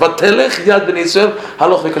says. Vatelech yad Bnei Israel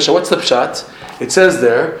haloch v'kasha. What's the pshat? It says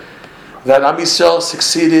there that Am Yisrael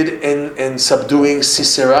succeeded in subduing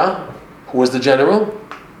Sisera, who was the general,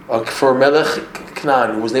 for Melech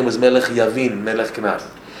Canaan, whose name was Melech Yavin, Melech Canaan.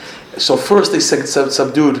 So first they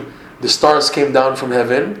subdued, the stars came down from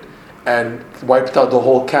heaven and wiped out the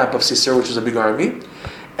whole camp of Sisera, which was a big army.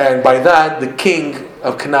 And by that, the king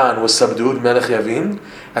of Canaan was subdued, Melech Yavin.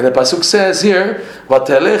 And the pasuk says here,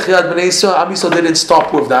 Vatelech yad b'nei Yisrael. Am Yisrael didn't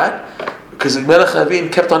stop with that, because Melech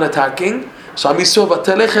Yavin kept on attacking. So Am Yisrael,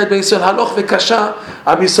 Vatelech yad b'nei Yisrael haloch v'kasha.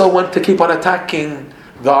 Am Yisrael went to keep on attacking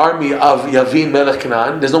the army of Yavin, Melech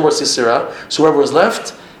Canaan. There's no more Sisera. So whoever was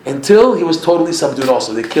left, until he was totally subdued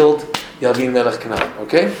also. They killed Yavin Melech Canaan.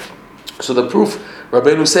 Okay? So the proof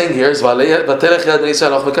Rabbeinu is saying here is Vatelech yad b'nei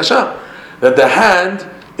Yisrael haloch v'kasha, that the hand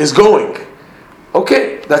is going.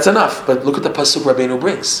 Okay, that's enough. But look at the pasuk Rabbeinu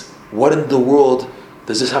brings. What in the world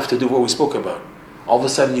does this have to do with what we spoke about? All of a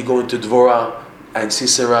sudden you go into Dvorah and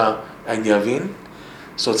Sisera and Yavin.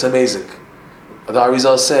 So it's amazing. The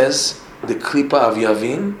Arizal says the klipa of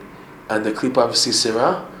Yavin and the klipa of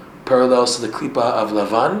Sisera parallels to the klipa of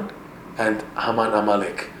Lavan and Haman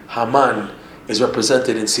Amalek. Haman is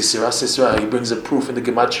represented in Sisera. Sisera, he brings a proof in the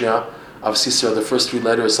Gematria of Sisera, the first three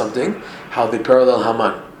letters or something, how they parallel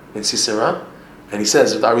Haman in Sisera. And he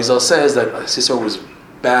says, the Arizal says that Sisera was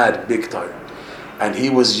bad, big time. And he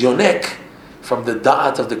was Yonek from the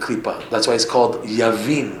Da'at of the Klipa. That's why it's called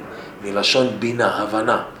Yavin, Milashon Bina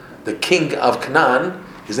Havana. The king of Canaan,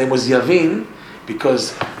 his name was Yavin,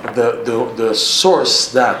 because the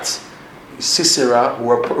source that Sisera,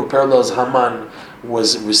 who parallels Haman,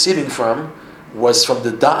 was receiving from, was from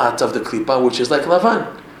the Da'at of the Klipa, which is like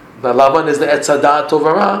Lavan. The Lavan is the Etzadat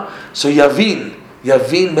Tovara. So Yavin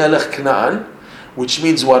Melech Canaan, which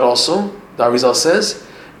means what also? The Arizal says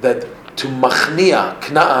that to machnia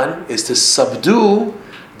Canaan is to subdue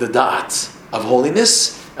the Da'at of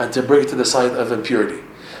holiness and to bring it to the side of impurity.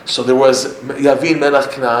 So there was Yavin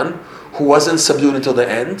Melech Canaan, who wasn't subdued until the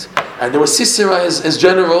end, and there was Sisera, his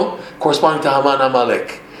general, corresponding to Haman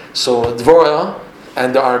Amalek. So Dvorah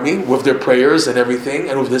and the army, with their prayers and everything,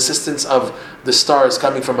 and with the assistance of the stars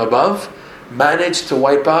coming from above, managed to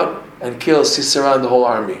wipe out and kill Sisera and the whole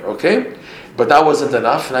army. Okay? But that wasn't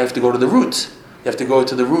enough. Now you have to go to the root. You have to go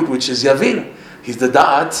to the root, which is Yavin. He's the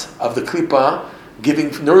Da'at of the Klipa,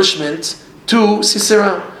 giving nourishment to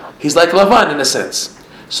Sisera. He's like Lavan in a sense.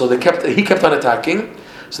 So he kept on attacking.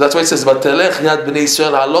 So that's why it says, Vatelech yad b'nei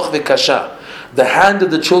Yisrael haloch v'kasha. The hand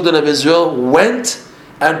of the children of Israel went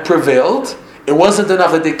and prevailed. It wasn't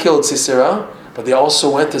enough that they killed Sisera, but they also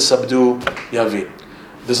went to subdue Yavin.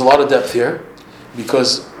 There's a lot of depth here,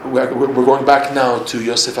 because we're going back now to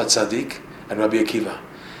Yosef HaTzadik and Rabbi Akiva.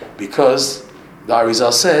 Because the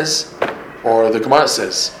Arizal says, or the Gemara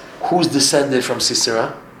says, who's descended from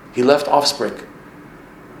Sisera? He left offspring.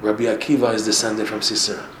 Rabbi Akiva is descended from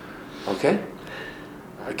Sisera. Okay?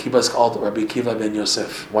 Akiva is called Rabbi Akiva ben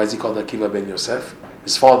Yosef. Why is he called Akiva ben Yosef?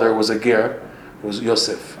 His father was a ger, who was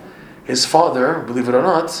Yosef. His father, believe it or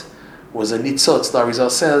not, was a nitzotz, the Arizal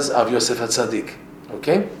says, of Yosef HaTzadik.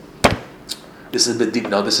 Okay? This is a bit deep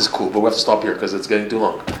now, this is cool, but we have to stop here because it's getting too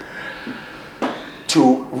long.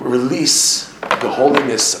 To release the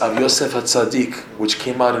holiness of Yosef HaTzadik, which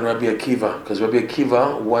came out in Rabbi Akiva, because Rabbi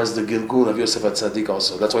Akiva was the Gilgul of Yosef HaTzadik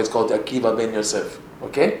also. That's why it's called Akiva ben Yosef.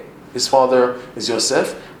 Okay? His father is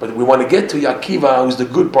Yosef, but we want to get to Akiva, who's the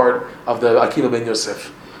good part of the Akiva ben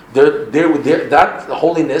Yosef. That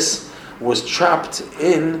holiness was trapped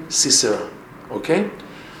in Sisera. Okay?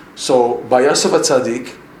 So by Yosef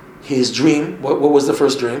HaTzadik, his dream, what was the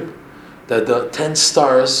first dream? That the 10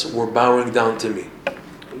 stars were bowing down to me.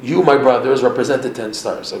 You, my brothers, represent the 10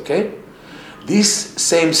 stars, okay? These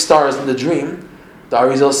same stars in the dream, the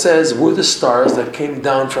Arizal says, were the stars that came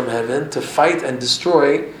down from heaven to fight and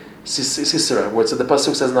destroy Sisera. Where the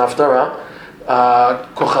Pasuk says in Haftarah,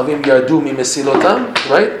 Kochavim yardu mi mesilotam,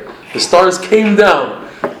 right? The stars came down.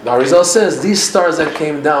 The Arizal says, these stars that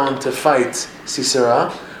came down to fight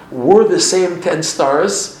Sisera were the same 10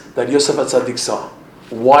 stars that Yosef HaTzadik saw.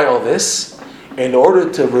 Why all this? In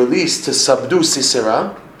order to release, to subdue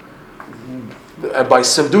Sisera, by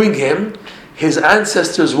subduing him, his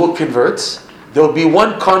ancestors will convert. There will be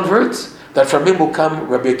one convert that from him will come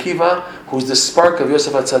Rabbi Akiva, who's the spark of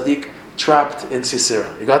Yosef HaTzadik trapped in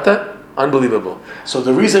Sisera. You got that? Unbelievable. So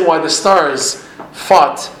the reason why the stars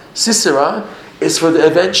fought Sisera is for the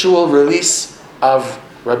eventual release of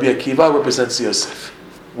Rabbi Akiva, represents Yosef.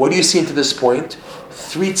 What do you see to this point?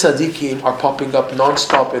 3 tzaddikim are popping up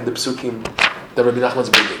non-stop in the psukim that Rabbi Nachman's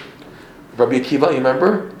bringing. Rabbi Akiva, you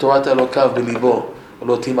remember? Torah Elokav b'libo,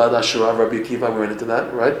 lo timad ashura. Rabbi Akiva, we went into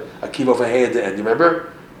that, right? Akiva v'hei at the end, you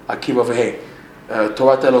remember? Akiva v'hei.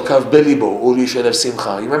 Torah Elokav b'libo, uli shelev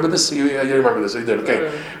simcha. You remember this? You remember this? You did,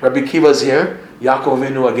 okay. Rabbi Akiva is here. Yaakov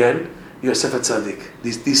Avinu again. Yosef HaTzadik.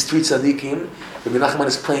 These 3 tzaddikim, Rabbi Nachman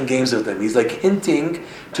is playing games with them. He's like hinting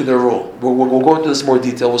to their role. We'll go into this more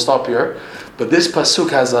detail. We'll stop here. But this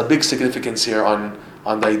pasuk has a big significance here on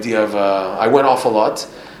the idea of. I went off a lot,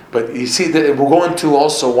 but you see that we'll go into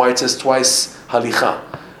also why it says twice halicha.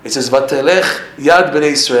 It says vatelech yad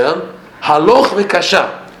bnei Israel haloch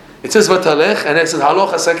v'kasha. It says vatalech and then it says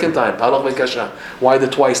haloch a second time. Haloch v'kasha. Why the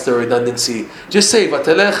twice, the redundancy? Just say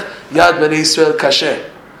vatelech yad bnei Israel kashe.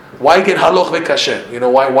 Why get haloch v'kashe? You know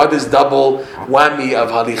why this double whammy of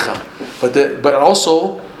halicha? But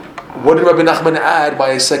also, what did Rabbi Nachman add by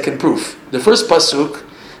a second proof? The first pasuk,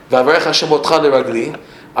 v'avarech Hashem otcha leragli,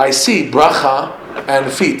 I see bracha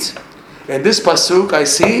and feet. In this pasuk, I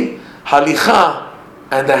see halicha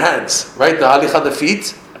and the hands. Right, the halicha, the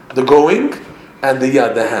feet, the going, and the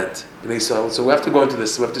yad, the hand. So we have to go into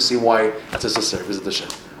this. We have to see why it says a service of the Shem.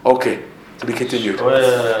 Okay, to be continued.